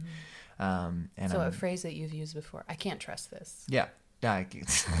thing. And So a phrase that you've used before, I can't trust this. Yeah.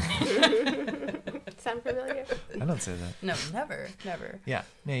 Sound familiar? I don't say that. No, never. Yeah.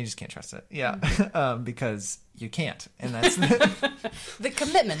 No, you just can't trust it. Yeah. Because you can't. And that's The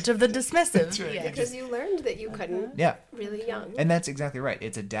commitment of the dismissive. right. Yeah. Because you learned that you couldn't yeah. really young. And that's exactly right.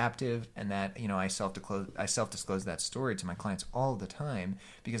 It's adaptive, and that, I self-disclose that story to my clients all the time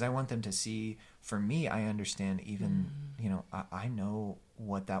because I want them to see, for me, I understand even, I know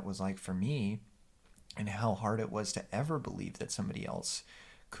what that was like for me and how hard it was to ever believe that somebody else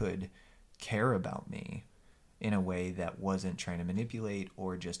could care about me in a way that wasn't trying to manipulate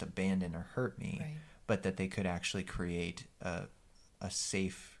or just abandon or hurt me, Right. but that they could actually create a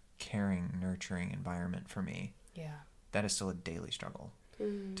safe, caring, nurturing environment for me. Yeah. That is still a daily struggle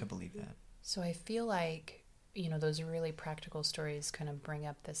to believe that. So I feel like, those really practical stories kind of bring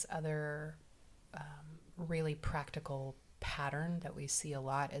up this other really practical pattern that we see a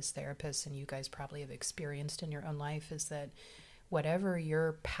lot as therapists, and you guys probably have experienced in your own life, is that whatever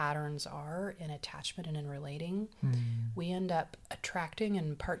your patterns are in attachment and in relating, we end up attracting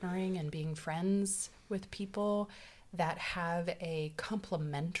and partnering and being friends with people that have a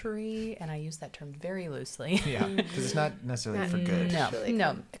complementary, and I use that term very loosely. Yeah, because it's not necessarily for good.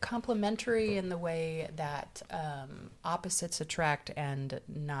 No, complementary in the way that opposites attract, and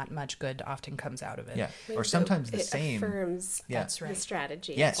not much good often comes out of it. Yeah, or sometimes the it same. affirms That's right. the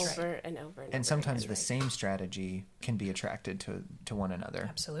strategy Yes. over and over and And over sometimes again, the right? same strategy can be attracted to one another.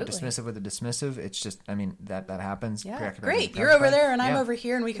 Absolutely. A dismissive with a dismissive, it's just, that happens. Yeah, Preoccupied great. with You're over preoccupied. there and I'm Yeah. over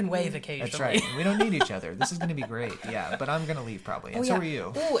here, and we can wave occasionally. That's right. We don't need each other. This is going to be great. Yeah, but I'm going to leave probably. And so are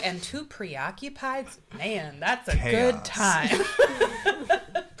you. Oh, and two preoccupied, man, that's a Chaos. good time.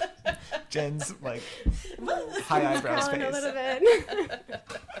 Jen's high eyebrows Down face. a little bit.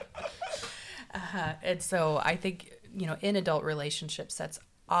 And so I think, in adult relationships, that's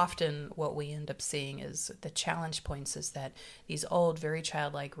often what we end up seeing is the challenge points is that these old, very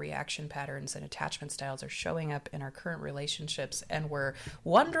childlike reaction patterns and attachment styles are showing up in our current relationships, and we're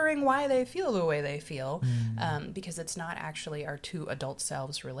wondering why they feel the way they feel, because it's not actually our two adult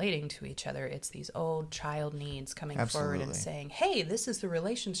selves relating to each other. It's these old child needs coming forward and Absolutely. saying, hey, this is the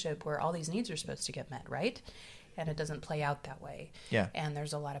relationship where all these needs are supposed to get met, right? And it doesn't play out that way. Yeah. And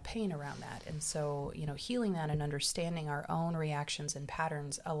there's a lot of pain around that. And so, healing that and understanding our own reactions and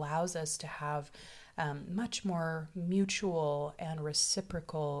patterns allows us to have much more mutual and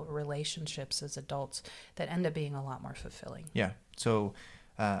reciprocal relationships as adults that end up being a lot more fulfilling. Yeah. So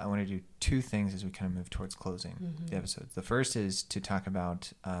I want to do two things as we kind of move towards closing the episodes. The first is to talk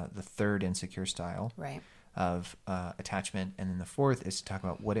about the third insecure style Right. of attachment. And then the fourth is to talk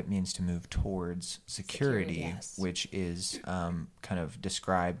about what it means to move towards security, Yes. which is kind of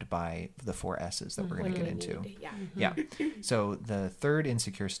described by the 4 S's that we're going to get into. Yeah. Yeah. So the third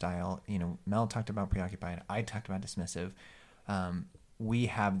insecure style, Mel talked about preoccupied. I talked about dismissive. We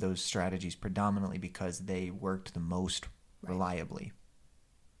have those strategies predominantly because they worked the most reliably.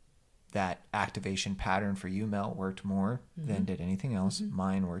 That activation pattern for you, Mel, worked more than did anything else.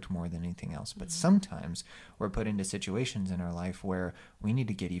 Mine worked more than anything else. But sometimes we're put into situations in our life where we need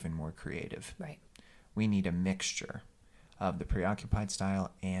to get even more creative. Right. We need a mixture of the preoccupied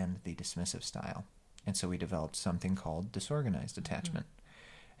style and the dismissive style. And so we developed something called disorganized attachment.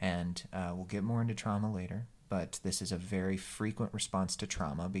 And we'll get more into trauma later, but this is a very frequent response to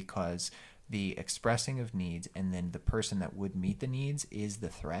trauma because the expressing of needs and then the person that would meet the needs is the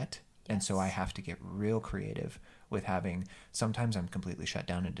threat. And so I have to get real creative with having, sometimes I'm completely shut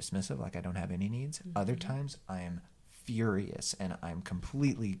down and dismissive, like I don't have any needs. Other times I am furious and I'm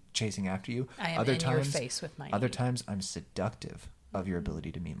completely chasing after you. I am other in times, your face with my Other need. times I'm seductive of your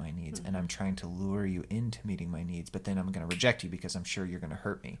ability to meet my needs, and I'm trying to lure you into meeting my needs, but then I'm going to reject you because I'm sure you're going to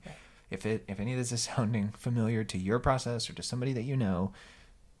hurt me. Right. If any of this is sounding familiar to your process or to somebody that you know,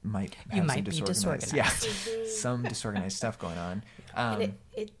 might have some disorganized. Yeah, some disorganized stuff going on. And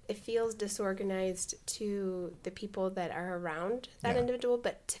it feels disorganized to the people that are around that individual,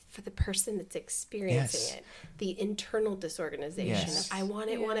 but for the person that's experiencing it, the internal disorganization of I want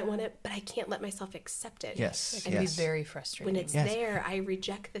it, but I can't let myself accept it. Yes, It can be very frustrating. When it's there, I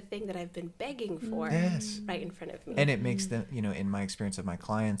reject the thing that I've been begging for right in front of me. And it makes them, in my experience of my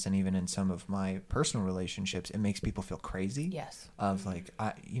clients and even in some of my personal relationships, it makes people feel crazy. Yes. Of like,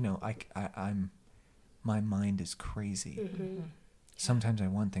 I'm my mind is crazy. Sometimes I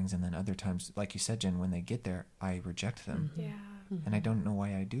want things, and then other times, like you said, Jen, when they get there, I reject them. And I don't know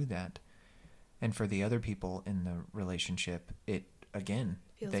why I do that. And for the other people in the relationship, it again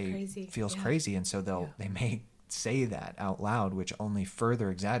feels crazy, and so they may say that out loud, which only further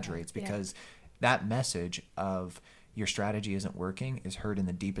exaggerates because that message of your strategy isn't working is heard in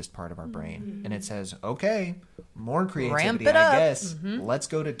the deepest part of our brain, and it says, okay, more creativity, Ramp it I up. guess. Let's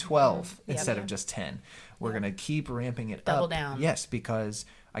go to 12 instead of just 10. We're going to keep ramping it Double up. down. Yes, because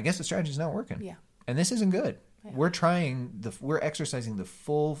I guess the strategy is not working. Yeah. And this isn't good. Yeah. We're exercising the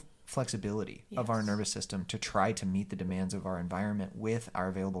full flexibility of our nervous system to try to meet the demands of our environment with our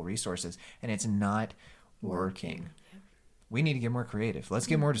available resources, and it's not working. We need to get more creative. Let's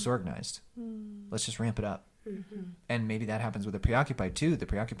get more disorganized. Let's just ramp it up. And maybe that happens with the preoccupied too. The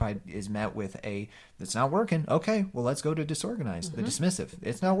preoccupied is met with that's not working. Okay, well, let's go to disorganized. The dismissive,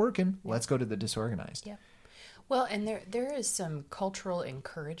 it's not working. Let's go to the disorganized. Yeah. Well, and there is some cultural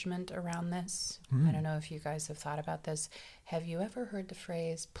encouragement around this. I don't know if you guys have thought about this. Have you ever heard the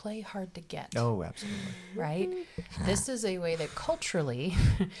phrase "play hard to get"? Oh, absolutely. Right? This is a way that culturally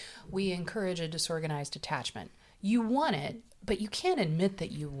we encourage a disorganized attachment. You want it, but you can't admit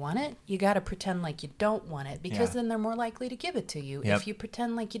that you want it. You got to pretend like you don't want it, because then they're more likely to give it to you if you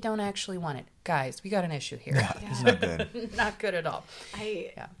pretend like you don't actually want it. Guys, we got an issue here. It's not good. Not good at all.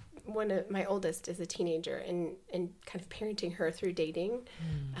 One of my oldest is a teenager, and kind of parenting her through dating,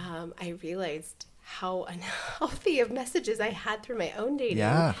 I realized how unhealthy of messages I had through my own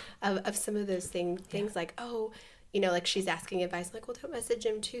dating of some of those things like, like she's asking advice, I'm like, well, don't message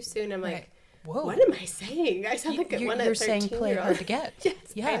him too soon. I'm like, whoa, what am I saying? I sound like you're saying play hard to get.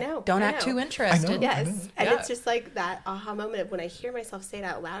 Yes, I know. Don't act too interested. Yes, and it's just like that aha moment of when I hear myself say it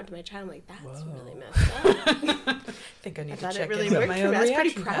out loud to my child. I'm like, that's really messed up. I think I need to thought check it really in with worked my for own me. I was pretty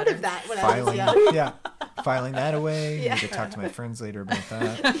reaction proud patterns. of that when I was young. Filing that away. I need to talk to my friends later about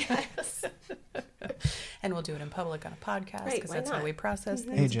that. Yes. And we'll do it in public on a podcast, Right, because why that's not? how we process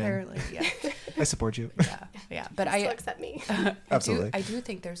things, Hey, Jen. apparently. Yeah. I support you. Yeah. But Still accept me. Absolutely. I do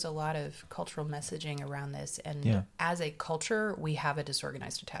think there's a lot of cultural messaging around this, and as a culture, we have a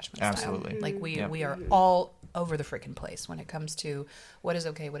disorganized attachment Absolutely. style. Like we are all over the freaking place when it comes to what is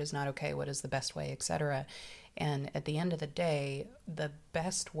okay, what is not okay, what is the best way, etc. And at the end of the day, the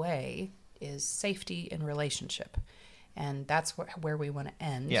best way is safety in relationship. And that's where we want to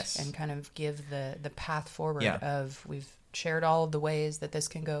end, and kind of give the path forward of we've shared all of the ways that this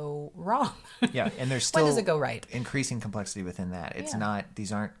can go wrong. And there's still when does it go right? Increasing complexity within that. It's not;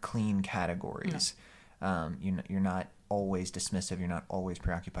 these aren't clean categories. No. You're not always dismissive. You're not always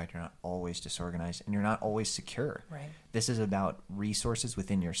preoccupied. You're not always disorganized, and you're not always secure. Right. This is about resources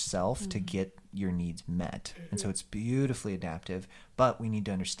within yourself to get your needs met, and so it's beautifully adaptive. But we need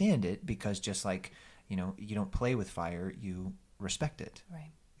to understand it, because just like you don't play with fire, you respect it.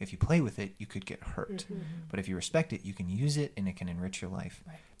 Right. If you play with it, you could get hurt. But if you respect it, you can use it, and it can enrich your life.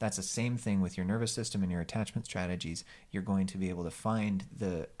 Right. That's the same thing with your nervous system and your attachment strategies. You're going to be able to find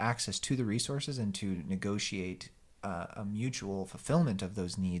the access to the resources and to negotiate a mutual fulfillment of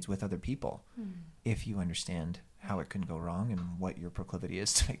those needs with other people, if you understand how it can go wrong and what your proclivity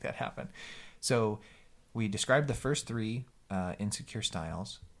is to make that happen. So we described the first three insecure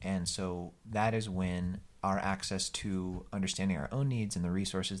styles. And so that is when our access to understanding our own needs and the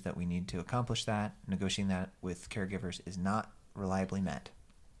resources that we need to accomplish that, negotiating that with caregivers, is not reliably met.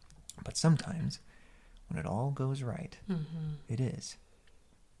 But sometimes, when it all goes right, it is.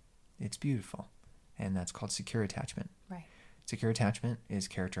 It's beautiful. And that's called secure attachment. Right. Secure attachment is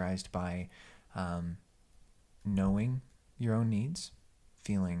characterized by knowing your own needs,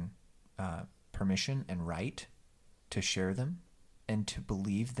 feeling permission and right to share them, and to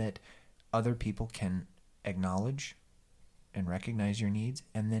believe that other people can acknowledge and recognize your needs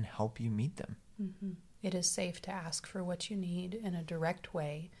and then help you meet them. Mm-hmm. It is safe to ask for what you need in a direct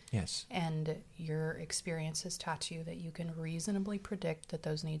way. Yes. And your experience has taught you that you can reasonably predict that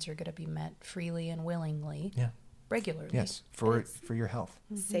those needs are going to be met freely and willingly. Yeah. Regularly. Yes, for your health.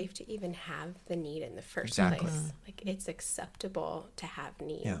 Safe to even have the need in the first Exactly. place. Like, it's acceptable to have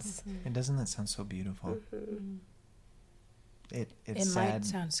needs. Yeah. And doesn't that sound so beautiful? Mm-hmm. It's it sad. might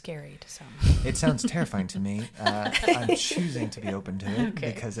sound scary to some. It sounds terrifying to me. I'm choosing to be open to it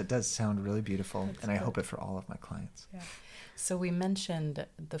Okay. because it does sound really beautiful, That's and I good. hope it for all of my clients. Yeah. So we mentioned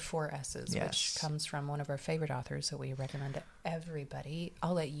the 4 S's, Yes. which comes from one of our favorite authors that we recommend to everybody.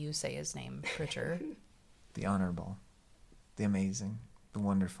 I'll let you say his name, Pritchard. The honorable, the amazing, the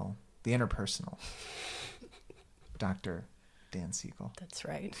wonderful, the interpersonal. Dr. Dan Siegel. That's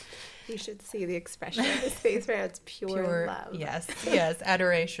right. You should see the expression of his face right now. It's pure love. Yes,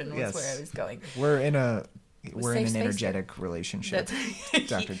 adoration was Yes. where I was going. We're in an safe space energetic relationship.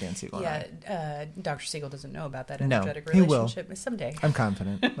 Dr. Dan Siegel and I. Yeah, Dr. Siegel doesn't know about that No, energetic he will. relationship. Someday. I'm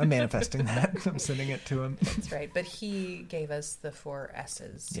confident. I'm manifesting that. I'm sending it to him. That's right. But he gave us the 4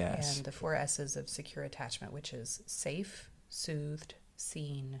 S's. Yes. And the 4 S's of secure attachment, which is safe, soothed,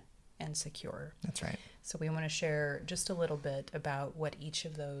 seen, and secure. That's right. So we want to share just a little bit about what each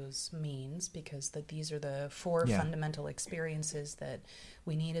of those means, because these are the 4 fundamental experiences that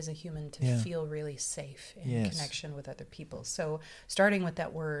we need as a human to feel really safe in connection with other people. So starting with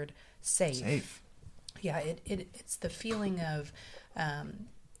that word safe. Yeah, it's the feeling of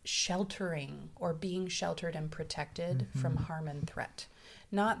sheltering or being sheltered and protected from harm and threat.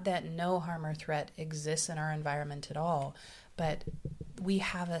 Not that no harm or threat exists in our environment at all, but we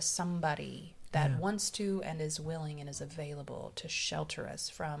have a somebody that wants to and is willing and is available to shelter us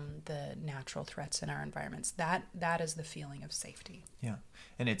from the natural threats in our environments. That is the feeling of safety. Yeah.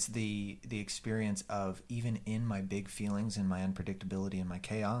 And it's the experience of, even in my big feelings and my unpredictability and my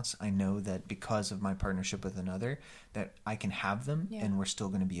chaos, I know that because of my partnership with another, that I can have them and we're still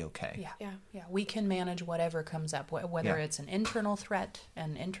going to be okay. Yeah. We can manage whatever comes up, whether it's an internal threat,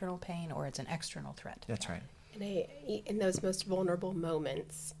 an internal pain, or it's an external threat. That's right. And in those most vulnerable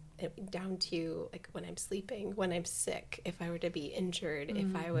moments, down to like when I'm sleeping, when I'm sick, if I were to be injured,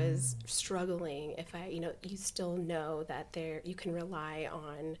 if I was struggling, if you still know that you can rely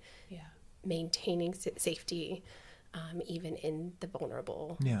on maintaining safety, even in the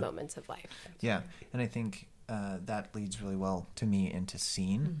vulnerable moments of life. Yeah. And I think that leads really well to me into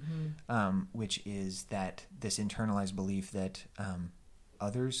seen, which is that this internalized belief that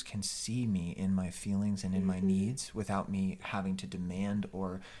others can see me in my feelings and in my needs without me having to demand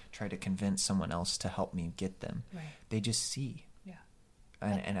or try to convince someone else to help me get them. Right. They just see. Yeah.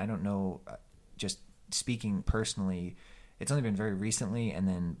 And I don't know, just speaking personally, it's only been very recently, and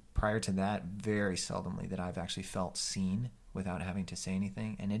then prior to that, very seldomly, that I've actually felt seen without having to say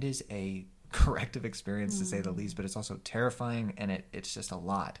anything. And it is a corrective experience, to say the least, but it's also terrifying, and it's just a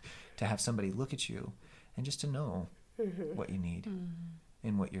lot to have somebody look at you and just to know what you need.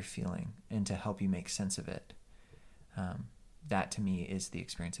 And what you're feeling, and to help you make sense of it. That to me is the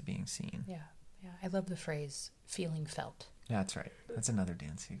experience of being seen. Yeah. I love the phrase "feeling felt." That's right. That's another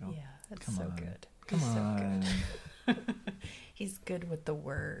Dan Siegel. Yeah, that's Come so on. good. Come He's on. so good. He's good with the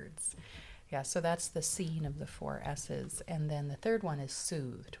words. Yeah, so that's the scene of the 4 S's. And then the third one is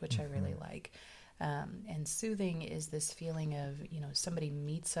soothed, which I really like. And soothing is this feeling of, somebody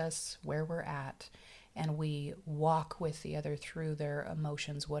meets us where we're at, and we walk with the other through their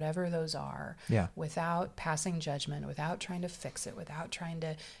emotions, whatever those are, without passing judgment, without trying to fix it, without trying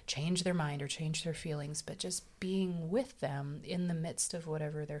to change their mind or change their feelings, but just being with them in the midst of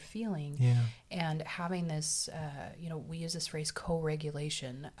whatever they're feeling. And having this, we use this phrase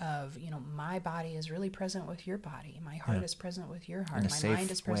co-regulation of, my body is really present with your body. My heart is present with your heart. My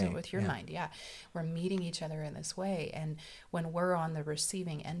mind is present with your mind. Yeah. We're meeting each other in this way. And when we're on the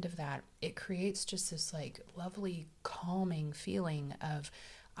receiving end of that, it creates just this like lovely calming feeling of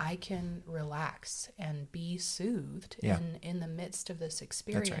I can relax and be soothed in the midst of this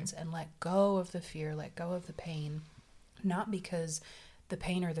experience and let go of the fear, let go of the pain, not because the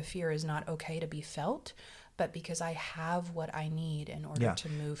pain or the fear is not okay to be felt, but because I have what I need in order to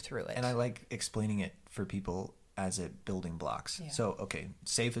move through it. And I like explaining it for people as it building blocks. So, okay,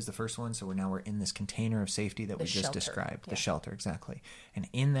 safe is the first one. So we're in this container of safety that we just described, the shelter, exactly. And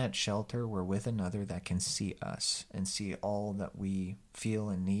in that shelter, we're with another that can see us and see all that we feel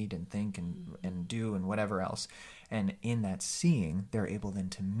and need and think and do and whatever else. And in that seeing, they're able then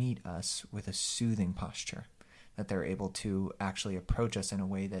to meet us with a soothing posture, that they're able to actually approach us in a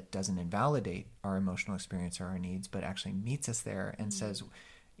way that doesn't invalidate our emotional experience or our needs, but actually meets us there and says,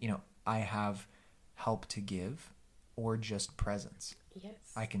 I have help to give, or just presence. Yes.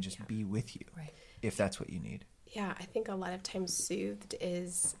 I can just be with you, Right. if that's what you need. Yeah, I think a lot of times soothed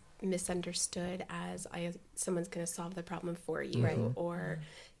is misunderstood as someone's going to solve the problem for you, Right. or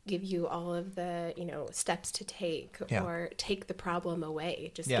give you all of the steps to take, or take the problem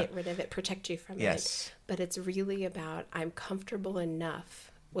away, just get rid of it, protect you from it. But it's really about, I'm comfortable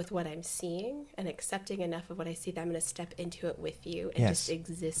enough with what I'm seeing and accepting enough of what I see that I'm going to step into it with you and just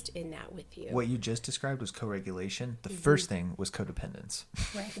exist in that with you. What you just described was co-regulation. The first thing was codependence.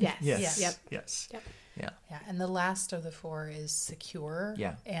 Right. Yes. Yes. Yep. Yes. Yep. Yeah. Yeah. And the last of the 4 is secure.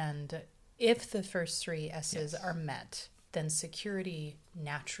 Yeah. And if the first 3 S's are met, then security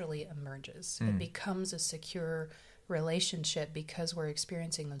naturally emerges. It becomes a secure relationship because we're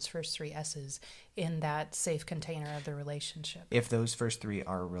experiencing those first 3 S's in that safe container of the relationship. If those first 3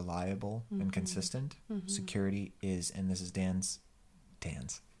 are reliable and consistent, security is, and this is Dan's.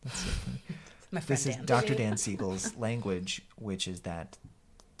 That's so funny. My friend This is Dan. Dr. Dan Siegel's language, which is that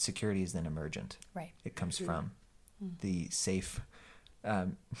security is then emergent. Right. It comes from the safe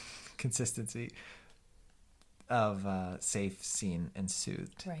consistency of safe, seen, and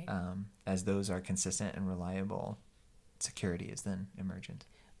soothed. Right. As those are consistent and reliable, security is then emergent.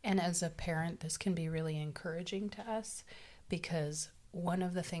 And as a parent, this can be really encouraging to us, because one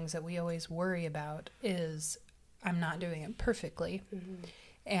of the things that we always worry about is I'm not doing it perfectly.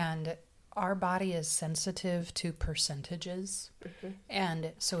 And our body is sensitive to percentages.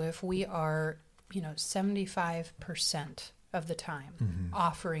 And so if we are, 75% of the time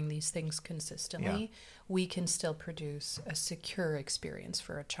offering these things consistently, we can still produce a secure experience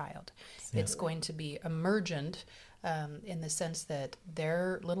for a child. It's going to be emergent in the sense that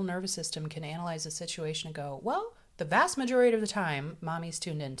their little nervous system can analyze a situation and go, well, the vast majority of the time, mommy's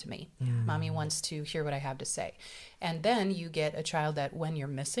tuned in to me. Mommy wants to hear what I have to say. And then you get a child that when you're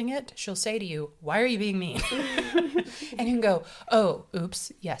missing it, she'll say to you, why are you being mean? And you can go, oh,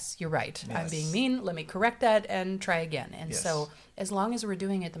 oops, yes, you're right. I'm being mean. Let me correct that and try again. And so as long as we're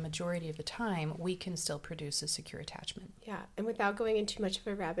doing it the majority of the time, we can still produce a secure attachment. Yeah. And without going into much of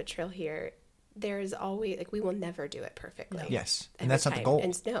a rabbit trail here, there's always, we will never do it perfectly. Yes. And every that's not the time. goal.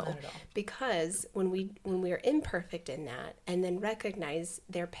 And no, Not at all. because when we are imperfect in that, and then recognize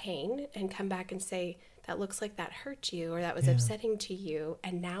their pain and come back and say, that looks like that hurt you, or that was upsetting to you,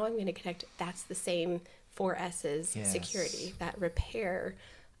 and now I'm going to connect, that's the same 4 S's, security, that repair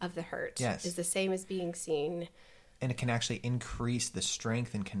of the hurt is the same as being seen. And it can actually increase the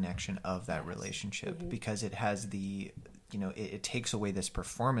strength and connection of that relationship, because it has the, it takes away this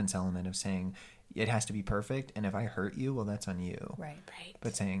performance element of saying it has to be perfect. And if I hurt you, well, that's on you. Right.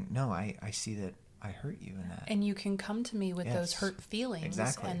 But saying, no, I see that I hurt you in that. And you can come to me with those hurt feelings.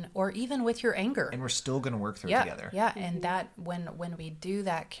 Exactly. Or even with your anger. And we're still going to work through it together. Yeah, and that when we do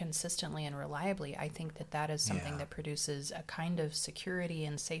that consistently and reliably, I think that is something that produces a kind of security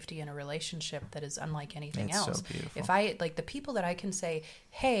and safety in a relationship that is unlike anything It's else. so beautiful. If I, the people that I can say,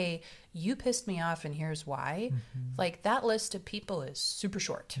 hey, you pissed me off and here's why, that list of people is super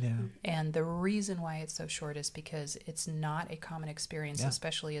short. Yeah. And the reason why it's so short is because it's not a common experience,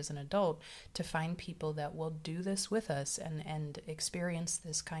 especially as an adult, to find people that will do this with us and experience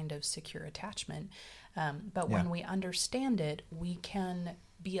this kind of secure attachment. But when we understand it, we can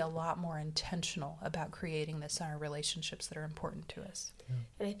be a lot more intentional about creating this in our relationships that are important to us.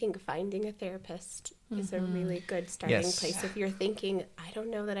 And I think finding a therapist is a really good starting place. If you're thinking, I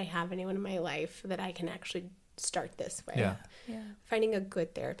don't know that I have anyone in my life that I can actually start this way. Finding a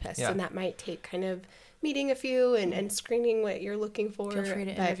good therapist. And that might take kind of meeting a few and screening what you're looking for. Feel free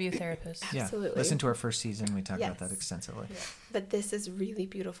to interview therapists. Absolutely. Listen to our first season. We talk about that extensively. But this is really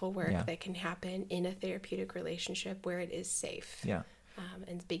beautiful work that can happen in a therapeutic relationship where it is safe.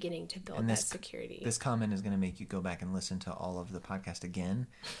 And beginning to build that security. This comment is going to make you go back and listen to all of the podcast again.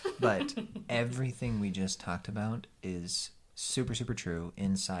 But everything we just talked about is super, super true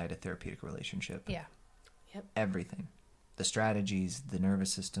inside a therapeutic relationship. Yeah. Yep. Everything. The strategies, the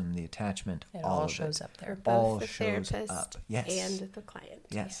nervous system, the attachment, It all all of shows it. up there. Both all the shows therapist up. Yes. and the client.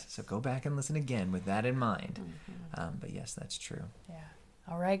 Yes. So go back and listen again with that in mind. But yes, that's true. Yeah.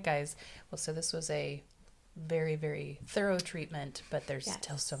 All right, guys. Well, so this was a very, very thorough treatment, but there's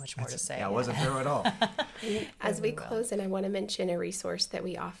still so much more to say. Yeah, it wasn't thorough at all. As we close, and I want to mention a resource that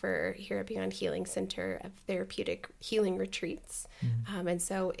we offer here at Beyond Healing Center of therapeutic healing retreats. And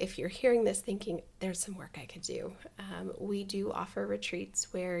so if you're hearing this thinking, there's some work I could do, we do offer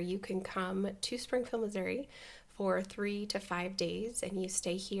retreats where you can come to Springfield, Missouri for 3 to 5 days, and you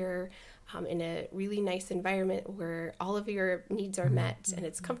stay here in a really nice environment where all of your needs are met and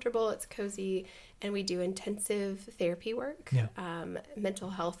it's comfortable, it's cozy, and we do intensive therapy work, mental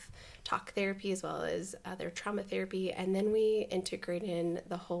health talk therapy, as well as other trauma therapy. And then we integrate in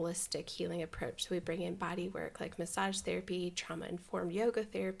the holistic healing approach. So we bring in body work like massage therapy, trauma-informed yoga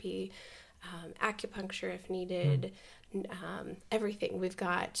therapy, acupuncture if needed, everything. We've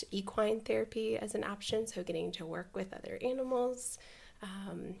got equine therapy as an option, so getting to work with other animals.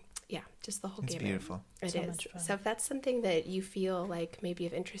 Just the whole gamut. It's beautiful. It is. So if that's something that you feel like may be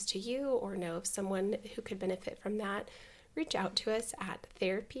of interest to you, or know of someone who could benefit from that, reach out to us at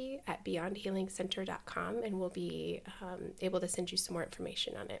therapy@beyondhealingcenter.com, and we'll be able to send you some more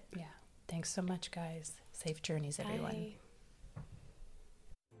information on it. Yeah. Thanks so much, guys. Safe journeys, everyone. Bye.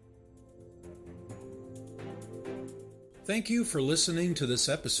 Thank you for listening to this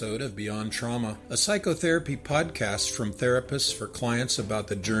episode of Beyond Trauma, a psychotherapy podcast from therapists for clients about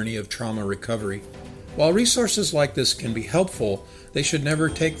the journey of trauma recovery. While resources like this can be helpful, they should never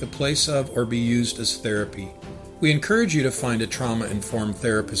take the place of or be used as therapy. We encourage you to find a trauma-informed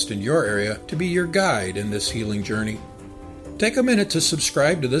therapist in your area to be your guide in this healing journey. Take a minute to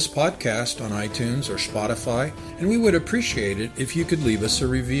subscribe to this podcast on iTunes or Spotify, and we would appreciate it if you could leave us a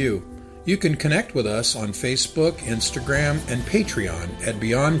review. You can connect with us on Facebook, Instagram, and Patreon at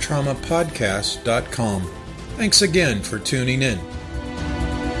BeyondTraumaPodcast.com. Thanks again for tuning in.